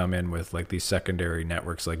counterfeiting could come in with like these secondary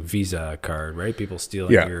networks like Visa card, right? People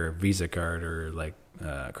stealing your Visa card or like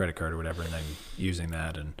credit card or whatever, and then using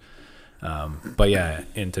that. And but yeah,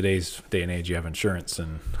 in today's day and age, you have insurance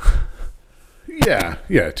and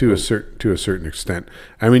to a certain extent.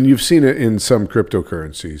 I mean, you've seen it in some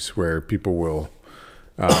cryptocurrencies where people will,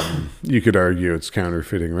 you could argue it's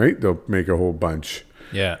counterfeiting, right? They'll make a whole bunch,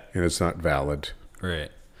 and it's not valid,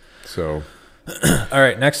 right? So, all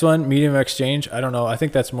right, next one, medium of exchange. I don't know. I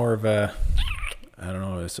think that's more of a, I don't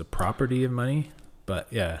know, it's a property of money, but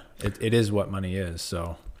yeah, it is what money is.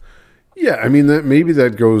 So, yeah, I mean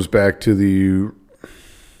that goes back to the,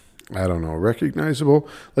 I don't know, recognizable.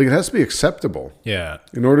 Like it has to be acceptable. Yeah.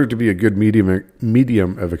 In order to be a good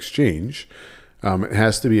medium of exchange, it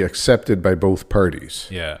has to be accepted by both parties.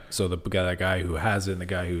 Yeah. So the guy who has it and the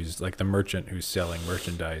guy who's like the merchant who's selling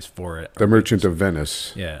merchandise for it. The merchant of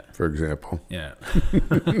Venice. Yeah. For example. Yeah.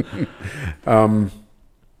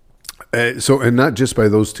 So, and not just by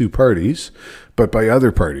those two parties, but by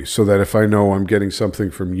other parties. So that if I know I'm getting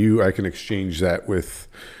something from you, I can exchange that with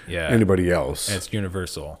anybody else. And it's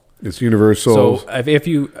universal. It's universal. So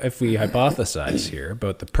if we hypothesize here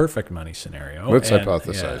about the perfect money scenario, let's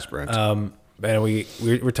hypothesize, Brent. And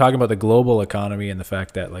we're talking about the global economy and the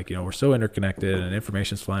fact that we're so interconnected and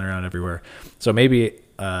information's flying around everywhere. So maybe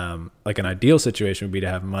like an ideal situation would be to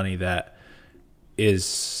have money that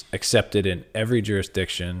is accepted in every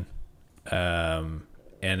jurisdiction, and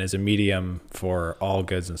is a medium for all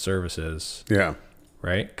goods and services. Yeah.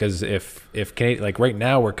 Right? Because if Canada, like right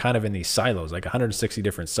now we're kind of in these silos, like 160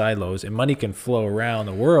 different silos, and money can flow around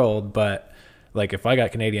the world, but like if I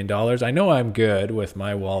got Canadian dollars, I know I'm good with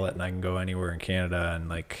my wallet and I can go anywhere in Canada and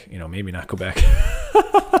maybe not go back. Get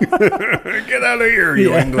out of here,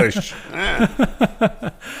 you English.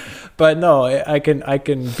 But no, I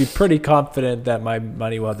can be pretty confident that my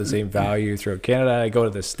money will have the same value throughout Canada. I go to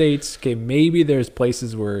the States. Okay, maybe there's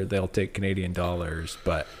places where they'll take Canadian dollars,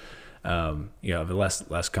 but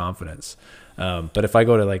less confidence. But if I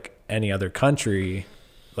go to like any other country,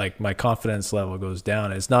 like my confidence level goes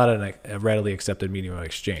down. It's not a readily accepted medium of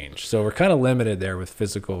exchange. So we're kind of limited there with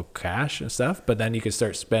physical cash and stuff, but then you can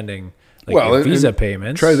start spending your Visa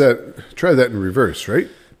payments. Try that in reverse, right?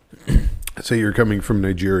 Say you're coming from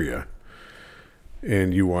Nigeria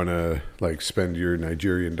and you want to like spend your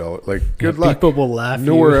Nigerian dollar, like good luck. People will laugh.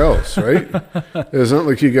 Nowhere else, right? It's not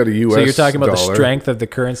like you got a U.S. So you're talking about dollar. the strength of the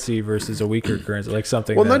currency versus a weaker currency, like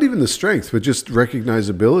something. Well, not even the strength, but just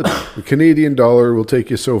recognizability. The Canadian dollar will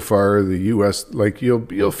take you so far. The U.S. like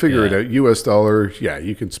you'll figure it out. U.S. dollar,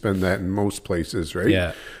 you can spend that in most places, right?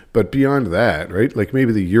 Yeah. But beyond that, right? Like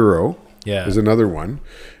maybe the euro. Yeah. Is another one.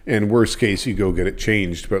 And worst case, you go get it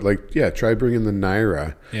changed. But try bringing the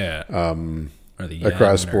Naira. Yeah. Or the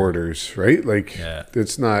across borders, right? Like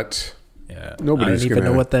it's not. Yeah. Nobody's I don't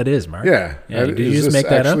even know what that is, Mark. Yeah. Did you just make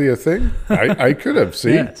that up? Actually a thing? I could have.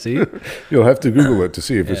 See. Yeah, see. You'll have to Google it to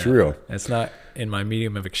see if it's real. It's not in my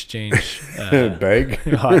medium of exchange bag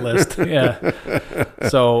hot list. Yeah.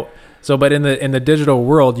 So, but in the digital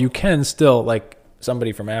world, you can still like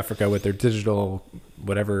somebody from Africa with their digital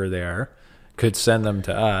whatever they are could send them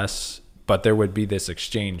to us, but there would be this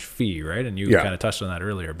exchange fee, right? And you kind of touched on that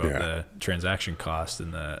earlier about the transaction cost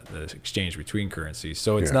and the exchange between currencies.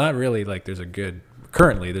 So it's not really like there's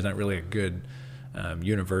not really a good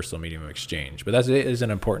universal medium of exchange, but it is an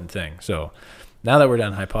important thing. So now that we're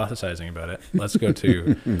done hypothesizing about it, let's go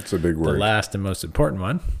to it's a big word. The last and most important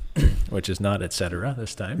one, which is not et cetera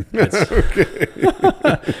this time. It's,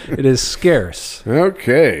 it is scarce.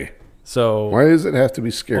 Okay. So why does it have to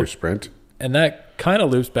be scarce, Brent? And that kind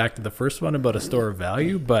of loops back to the first one about a store of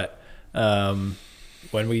value. But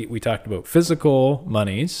when we talked about physical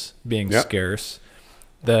monies being scarce,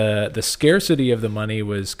 the scarcity of the money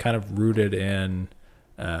was kind of rooted in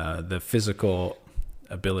the physical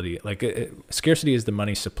ability. Like scarcity is the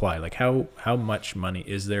money supply. Like how much money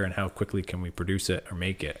is there and how quickly can we produce it or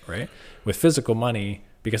make it, right? With physical money,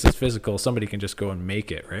 because it's physical, somebody can just go and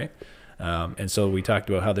make it, right? And so we talked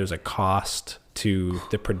about how there's a cost to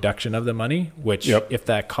the production of the money, which if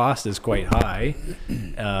that cost is quite high,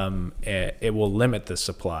 it will limit the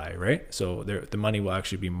supply, right? So the money will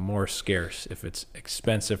actually be more scarce if it's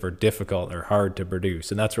expensive or difficult or hard to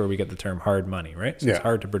produce. And that's where we get the term hard money, right? So it's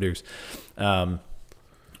hard to produce.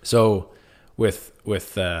 So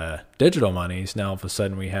with digital monies, now all of a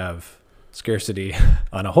sudden we have scarcity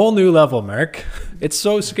on a whole new level, Mark. It's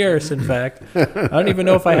so scarce, in fact. I don't even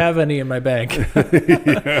know if I have any in my bank.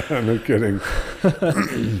 No kidding.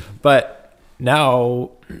 But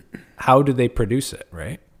now, how do they produce it,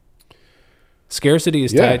 right? Scarcity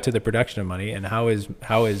is Yeah. tied to the production of money, and how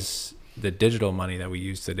is the digital money that we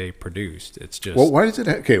use today produced? It's just Well, why does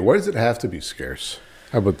it? Why does it have to be scarce?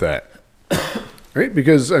 How about that? Right?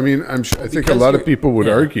 Because I mean, I think a Because lot of you're- people would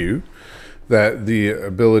yeah. argue that the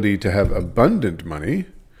ability to have abundant money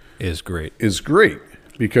is great. is great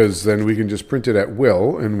because then we can just print it at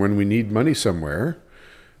will, and when we need money somewhere,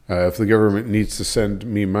 if the government needs to send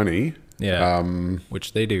me money, Yeah,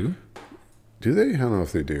 which they do. do they? I don't know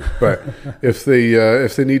if they do, but if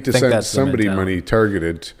they need to Think send that's the somebody mentality. money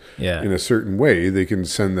targeted Yeah, in a certain way, they can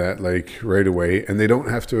send that like right away, and they don't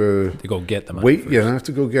have to to go get the money. wait. first. Yeah, they don't have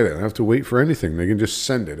to go get it. They don't have to wait for anything. They can just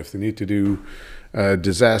send it if they need to do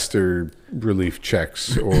disaster relief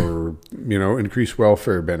checks or increase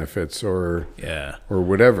welfare benefits or Yeah.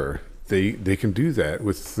 whatever. They can do that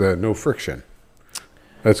with no friction.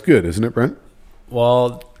 That's good, isn't it, Brent?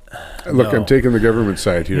 Well, Look, No. I'm taking the government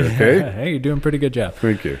side here. Okay, hey, you're doing a pretty good job.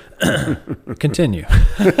 thank you. Continue.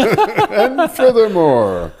 And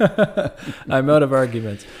furthermore, I'm out of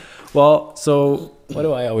arguments. Well, so what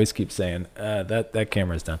do I always keep saying? That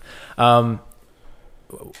camera's done.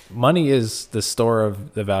 Money is the store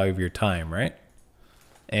of the value of your time, right?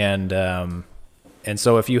 And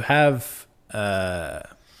so if you have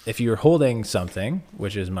if you're holding something,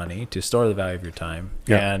 which is money, to store the value of your time,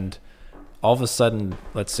 Yeah. and all of a sudden,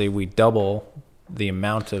 let's say we double the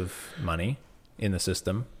amount of money in the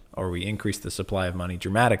system, or we increase the supply of money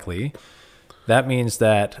dramatically, that means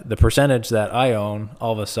that the percentage that I own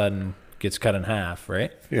all of a sudden gets cut in half,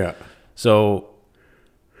 right? yeah, So,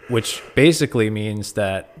 which basically means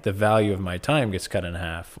that the value of my time gets cut in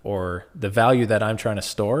half, or the value that I'm trying to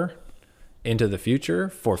store into the future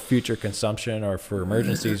for future consumption or for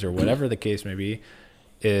emergencies or whatever the case may be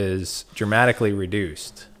is dramatically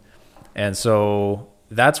reduced. And so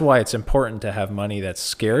that's why it's important to have money that's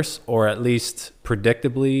scarce, or at least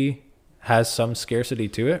predictably has some scarcity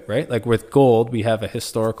to it, right? Like with gold, we have a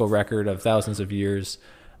historical record of thousands of years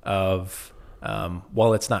of,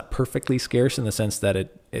 while it's not perfectly scarce in the sense that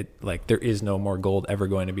it like there is no more gold ever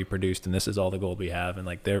going to be produced and this is all the gold we have and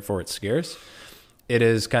like therefore it's scarce. It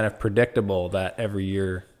is kind of predictable that every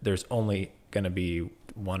year there's only going to be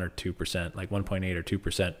 1 or 2%, like 1.8 or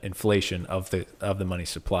 2% inflation of the money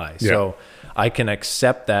supply. Yeah. So I can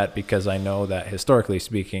accept that because I know that historically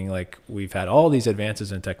speaking, like we've had all these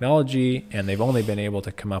advances in technology and they've only been able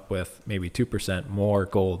to come up with maybe 2% more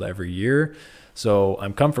gold every year. So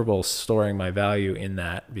I'm comfortable storing my value in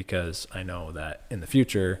that because I know that in the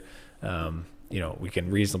future, we can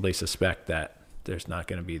reasonably suspect that there's not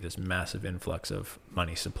going to be this massive influx of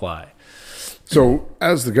money supply. So,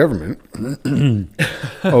 as the government,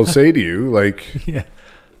 I'll say to you, like, Yeah.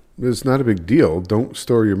 it's not a big deal. Don't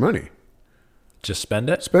store your money. Just spend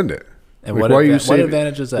it. Spend it. And Like, what, why are you what saving-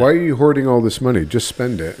 advantage is that? Why are you hoarding all this money? Just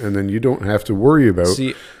spend it, and then you don't have to worry about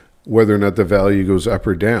See, whether or not the value goes up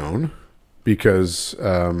or down because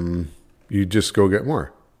you just go get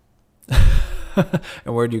more.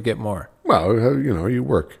 and where do you get more? Well, you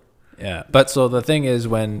work. Yeah. But so the thing is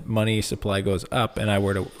when money supply goes up and I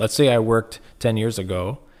were to, let's say I worked 10 years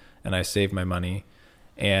ago and I saved my money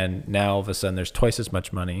and now all of a sudden there's twice as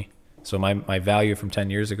much money. So my value from 10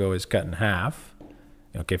 years ago is cut in half.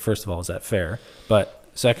 Okay. First of all, is that fair? But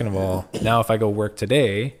second of all, now if I go work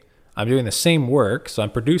today, I'm doing the same work. So I'm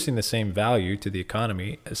producing the same value to the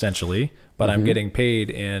economy essentially, but I'm getting paid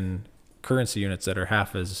in currency units that are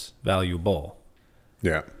half as valuable.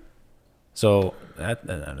 Yeah. So that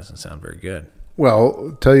doesn't sound very good.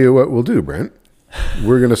 Well, tell you what we'll do, Brent.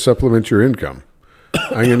 We're going to supplement your income.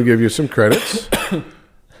 I'm going to give you some credits.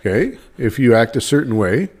 Okay. If you act a certain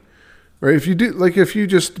way, or if you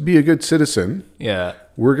just be a good citizen, Yeah.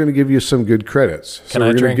 we're going to give you some good credits. Can we're I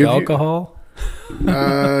gonna drink give you- alcohol?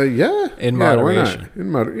 Yeah. In yeah, moderation.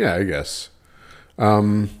 Why not? Yeah, I guess.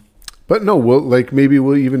 But no, maybe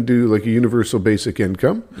we'll even do like a universal basic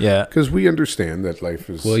income Yeah. because we understand that life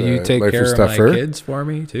is. Will you take life care is of tougher. my kids for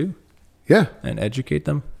me too Yeah, and educate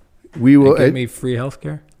them? we will. And give me free health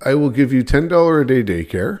care? I will give you $10 a day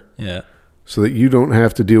daycare Yeah. so that you don't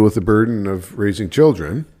have to deal with the burden of raising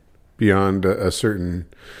children beyond a certain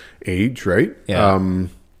age, right? Yeah.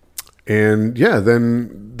 And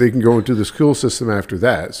then they can go into the school system after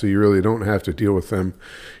that. So you really don't have to deal with them.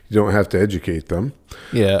 You don't have to educate them.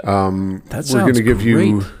 Yeah. We're going to give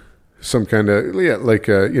you great. some kind of like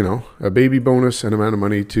a baby bonus and amount of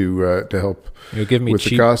money to help You'll give me with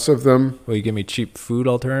cheap. the costs of them. Will you give me cheap food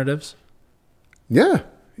alternatives? Yeah,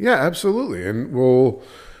 absolutely. And we'll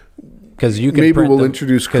Because you can maybe print we'll the,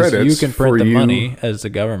 introduce 'cause credits you can print for the you. money as the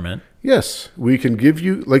government. Yes, we can give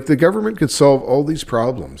you, like the government could solve all these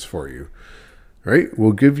problems for you, right?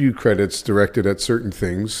 We'll give you credits directed at certain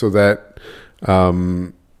things so that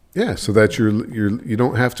Yeah, so that you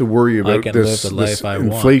don't have to worry about can this, live the this life I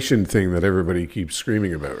want. inflation thing that everybody keeps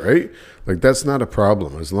screaming about, right? Like that's not a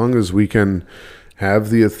problem as long as we can have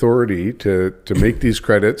the authority to make these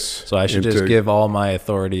credits. So I should just give all my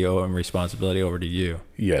authority and responsibility over to you.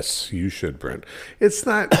 Yes, you should, Brent. It's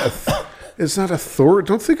not it's not authority.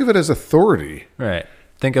 Don't think of it as authority. Right.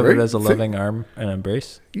 Think of Right? it as a loving arm and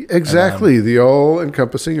embrace. Exactly, the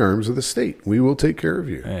all-encompassing arms of the state. We will take care of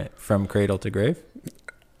you. Right. From cradle to grave.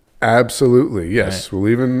 Absolutely, yes. Right.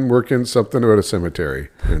 We'll even work in something about a cemetery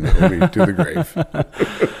and it'll be to the grave.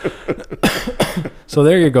 So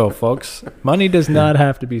there you go, folks. Money does not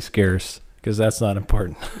have to be scarce because that's not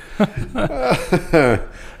important.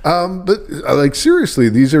 But like seriously,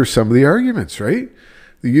 these are some of the arguments, right?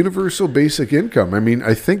 The universal basic income. I mean,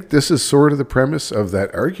 I think this is sort of the premise of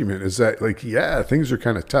that argument is that like, yeah, things are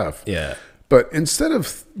kind of tough. Yeah. But instead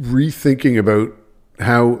of rethinking about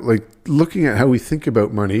how, like looking at how we think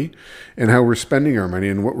about money and how we're spending our money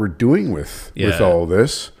and what we're doing with all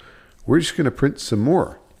this, we're just going to print some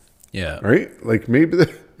more. Yeah. Right? Like maybe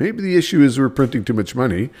the issue is we're printing too much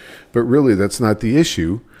money, but really that's not the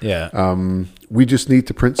issue. Yeah. We just need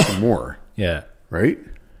to print some more. Yeah. Right?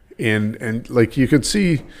 And like you could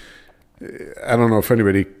see, I don't know if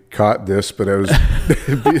anybody caught this, but I was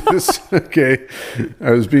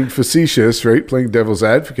I was being facetious, right? Playing devil's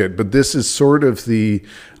advocate, but this is sort of the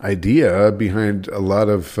idea behind a lot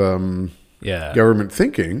of government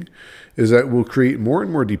thinking is that we'll create more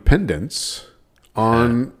and more dependence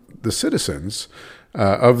on the citizens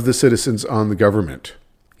on the government.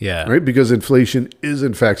 Yeah. Right? Because inflation is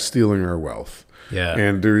in fact stealing our wealth. Yeah.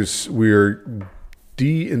 And we're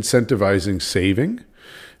de-incentivizing saving,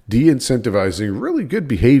 de-incentivizing really good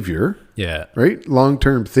behavior. Yeah. Right?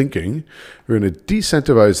 Long-term thinking. We're going to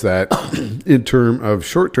decentivize that in terms of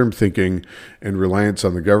short-term thinking and reliance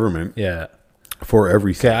on the government. Yeah. For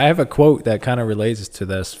everything. Okay, I have a quote that kind of relates to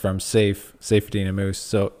this from Safety and a Moose.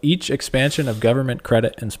 So each expansion of government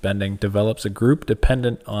credit and spending develops a group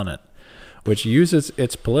dependent on it, which uses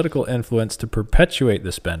its political influence to perpetuate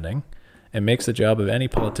the spending and makes the job of any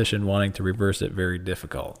politician wanting to reverse it very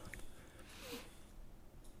difficult.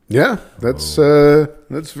 Yeah, that's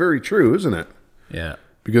very true, isn't it? Yeah.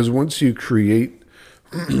 Because once you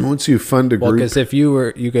fund a group, because if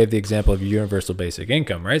you gave the example of universal basic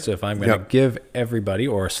income, right? So if I'm going to give everybody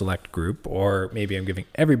or a select group, or maybe I'm giving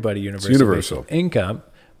everybody universal basic income,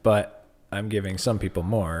 but I'm giving some people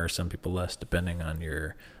more or some people less, depending on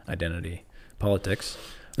your identity, politics,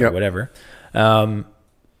 or whatever.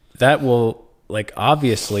 That will, like,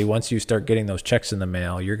 obviously, once you start getting those checks in the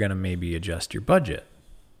mail, you're going to maybe adjust your budget.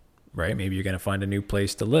 Right? Maybe you're going to find a new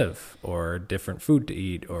place to live or different food to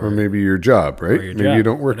eat. Or maybe your job, right? Maybe you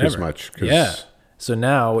don't work as much. Yeah. So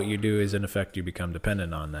now what you do is, in effect, you become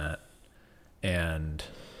dependent on that. And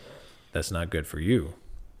that's not good for you.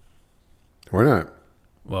 Why not?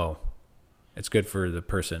 Well, it's good for the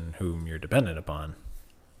person whom you're dependent upon.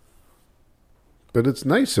 But it's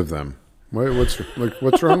nice of them. What's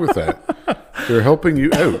wrong with that? They're helping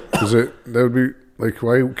you out. That would be... Like,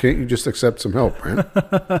 why can't you just accept some help, right?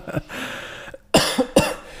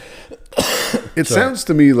 It sounds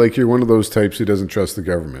to me like you're one of those types who doesn't trust the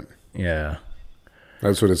government. Yeah.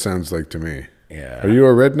 That's what it sounds like to me. Yeah. Are you a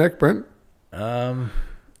redneck, Brent? Not.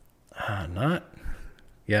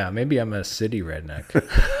 Yeah, maybe I'm a city redneck.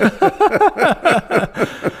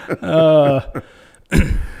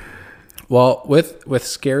 Well, with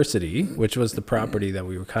scarcity, which was the property that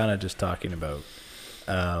we were kind of just talking about,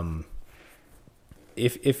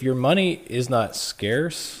 if your money is not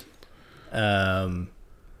scarce, how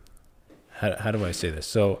do I say this?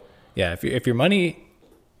 So yeah, if your money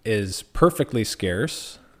is perfectly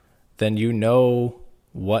scarce, then you know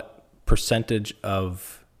what percentage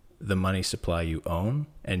of the money supply you own,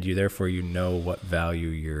 and therefore you know what value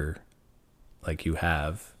you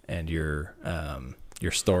have and you're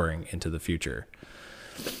storing into the future.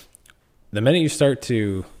 The minute you start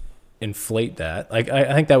to inflate that, like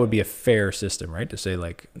I think that would be a fair system, right? To say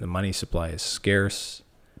like the money supply is scarce,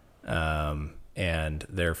 and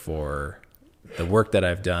therefore the work that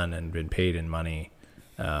I've done and been paid in money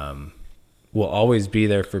will always be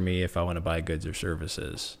there for me if I want to buy goods or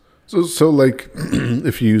services. So like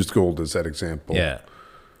if you used gold as that example,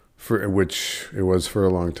 for which it was for a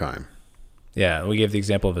long time. Yeah, we gave the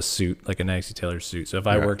example of a suit, like a Nancy Taylor suit. So if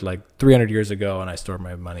I worked like 300 years ago and I stored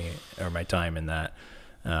my money or my time in that,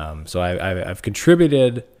 so I've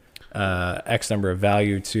contributed X number of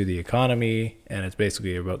value to the economy, and it's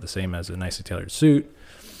basically about the same as a nicely tailored suit.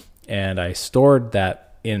 And I stored that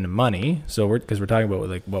in money. So because we're talking about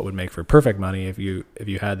like what would make for perfect money if you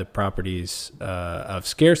had the properties of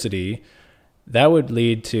scarcity, that would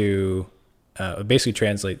lead to basically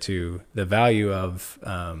translate to the value of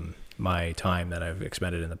my time that I've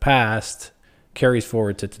expended in the past carries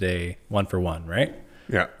forward to today 1 for 1, right?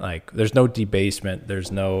 Yeah. Like there's no debasement,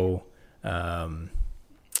 there's no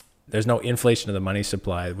inflation of the money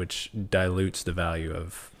supply, which dilutes the value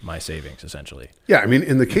of my savings essentially. Yeah, I mean,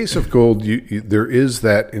 in the case of gold, there is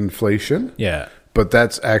that inflation. Yeah. But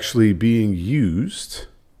that's actually being used.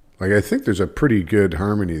 Like, I think there's a pretty good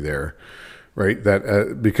harmony there, right?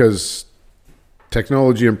 That because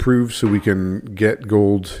technology improves so we can get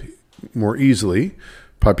gold more easily.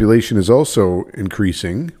 Population is also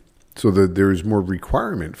increasing so that there's more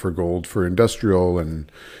requirement for gold for industrial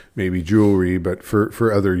and maybe jewelry, but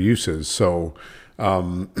for other uses. So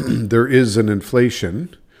there is an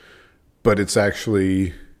inflation, but it's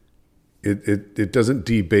actually, it doesn't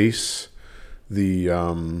debase the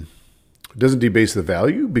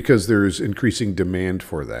value because there's increasing demand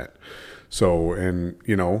for that. So, and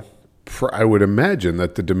I would imagine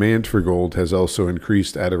that the demand for gold has also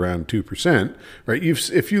increased at around 2%, right?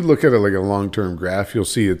 If you look at it like a long-term graph, you'll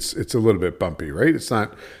see it's a little bit bumpy, right? It's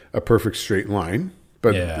not a perfect straight line,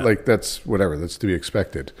 but like that's to be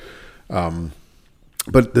expected.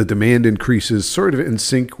 But the demand increases sort of in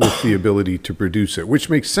sync with the ability to produce it, which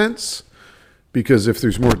makes sense because if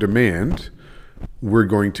there's more demand, we're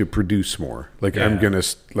going to produce more. Like then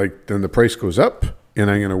the price goes up and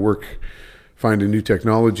I'm going to find a new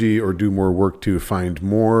technology or do more work to find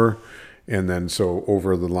more. And then so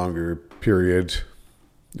over the longer period,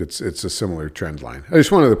 it's a similar trend line. I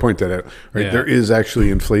just wanted to point that out, right? Yeah. There is actually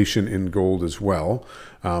inflation in gold as well.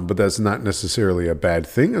 But that's not necessarily a bad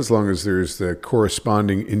thing as long as there's the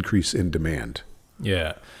corresponding increase in demand.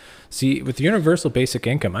 Yeah. See, with universal basic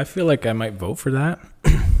income, I feel like I might vote for that.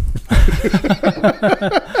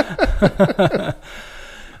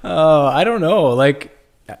 I don't know. Like,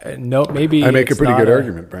 no, maybe I make a pretty good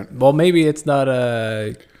argument, Brent. Well, maybe it's not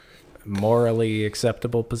a morally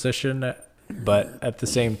acceptable position, but at the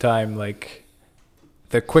same time, like,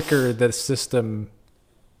 the quicker the system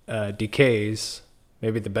decays,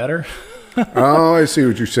 maybe the better. Oh, I see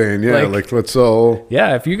what you're saying. Yeah, like let's all...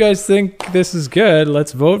 Yeah, if you guys think this is good,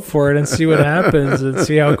 let's vote for it and see what happens and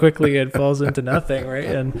see how quickly it falls into nothing, right?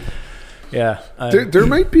 And yeah. There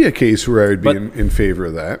might be a case where I would be in favor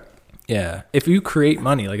of that. Yeah. If you create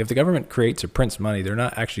money, like if the government creates or prints money, they're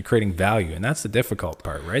not actually creating value. And that's the difficult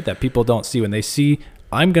part, right? That people don't see when they see,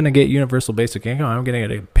 I'm going to get universal basic income, I'm going to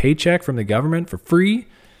get a paycheck from the government for free.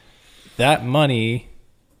 That money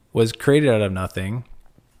was created out of nothing.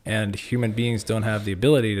 And human beings don't have the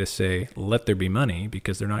ability to say, let there be money,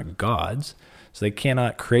 because they're not gods. So they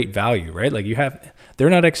cannot create value, right? Like they're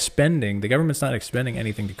not expending, the government's not expending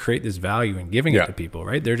anything to create this value and giving it to people,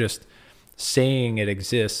 right? They're just saying it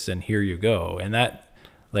exists and here you go. And that,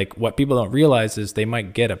 like, what people don't realize is they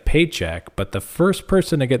might get a paycheck, but the first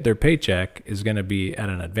person to get their paycheck is going to be at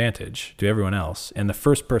an advantage to everyone else. And the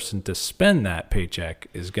first person to spend that paycheck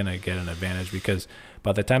is going to get an advantage because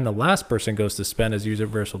by the time the last person goes to spend his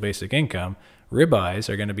universal basic income, ribeyes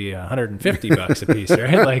are going to be $150 a piece,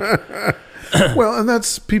 right? Like, well, and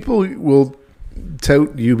that's, people will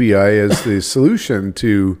tout UBI as the solution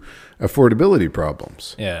to affordability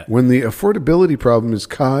problems. Yeah. When the affordability problem is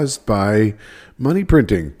caused by money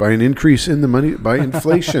printing, by an increase in the money, by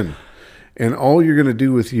inflation, and all you're going to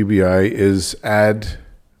do with UBI is add,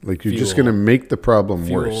 like, you're just going to make the problem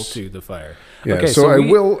worse. Fuel to the fire. Yeah. Okay, so I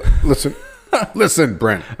will listen. Listen,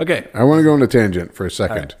 Brent. Okay. I want to go on a tangent for a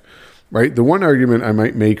second. Right. The one argument I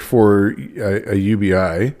might make for a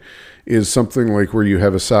UBI is something like where you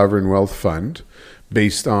have a sovereign wealth fund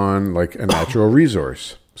based on like a natural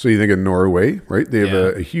resource. So you think of Norway, right? They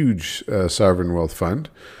have a huge sovereign wealth fund.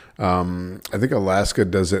 I think Alaska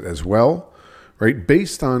does it as well, right?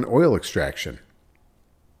 Based on oil extraction.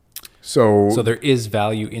 So there is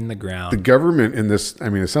value in the ground. The government in this, I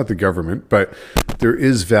mean, it's not the government, but there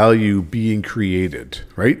is value being created,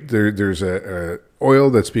 right? There's a oil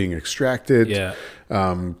that's being extracted. Yeah.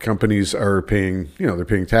 Companies are paying, they're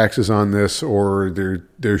paying taxes on this, or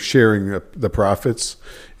they're sharing the profits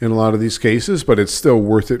in a lot of these cases, but it's still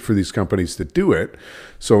worth it for these companies to do it.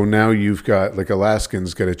 So now you've got, like,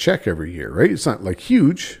 Alaskans get a check every year, right? It's not like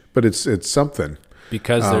huge, but it's something.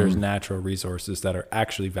 Because there's natural resources that are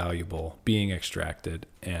actually valuable being extracted,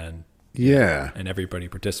 and everybody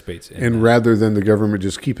participates in and that. Rather than the government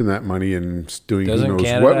just keeping that money and doing Doesn't who knows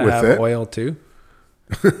Canada what with have it. Oil too?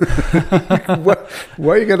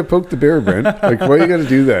 Why you got to poke the bear, Brent? Like, why you got to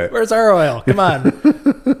do that? Where's our oil? Come on.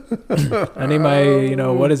 I need my,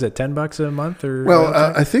 what is it, $10 a month or? Well,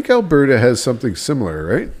 I think Alberta has something similar,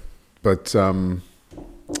 right? But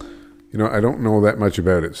I don't know that much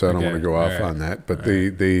about it, so I don't Okay, want to go off all right. on that. But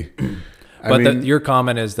Your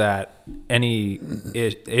comment is that any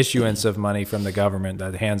issuance of money from the government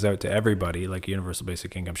that hands out to everybody, like universal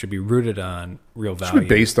basic income, should be rooted on real value. should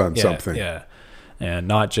be based on Yeah, something. Yeah. And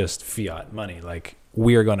not just fiat money. Like,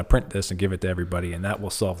 we are going to print this and give it to everybody, and that will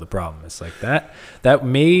solve the problem. It's like that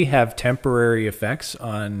may have temporary effects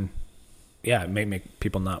on, it may make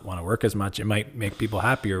people not want to work as much. It might make people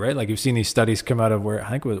happier, right? Like, you've seen these studies come out of where, I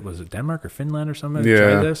think was it Denmark or Finland or something? Yeah.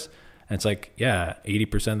 Tried this. And it's like,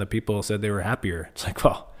 80% of the people said they were happier. It's like,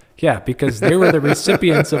 well, yeah, because they were the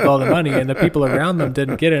recipients of all the money and the people around them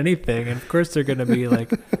didn't get anything. And of course they're going to be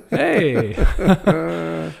like, hey,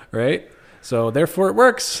 right? So therefore it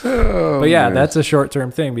works. But that's a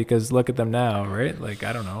short-term thing, because look at them now, right? Like,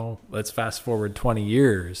 I don't know, let's fast forward 20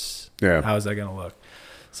 years. Yeah. How is that going to look?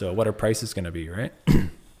 So what are prices going to be, right?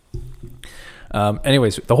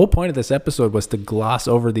 Anyways, the whole point of this episode was to gloss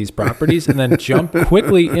over these properties and then jump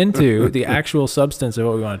quickly into the actual substance of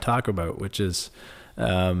what we want to talk about, which is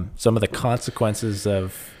some of the consequences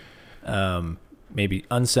of maybe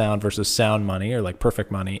unsound versus sound money, or like perfect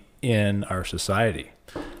money in our society.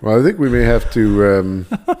 Well, I think we may have to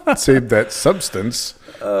save that substance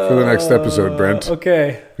for the next episode, Brent.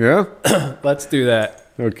 Okay. Yeah? Let's do that.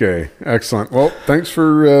 Okay, excellent. Well, thanks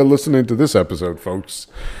for listening to this episode, folks.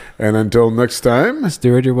 And until next time,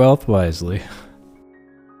 Steward your wealth wisely.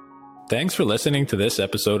 Thanks for listening to this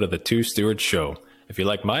episode of the Two Stewards Show. If you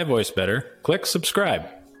like my voice better, click subscribe.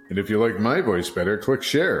 and if you like my voice better, click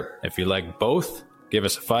share. If you like both, give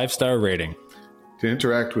us a 5-star rating. To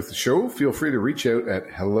interact with the show, feel free to reach out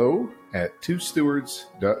at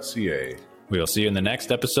hello@twostewards.ca. We'll see you in the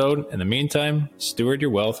next episode. In the meantime, steward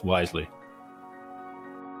your wealth wisely.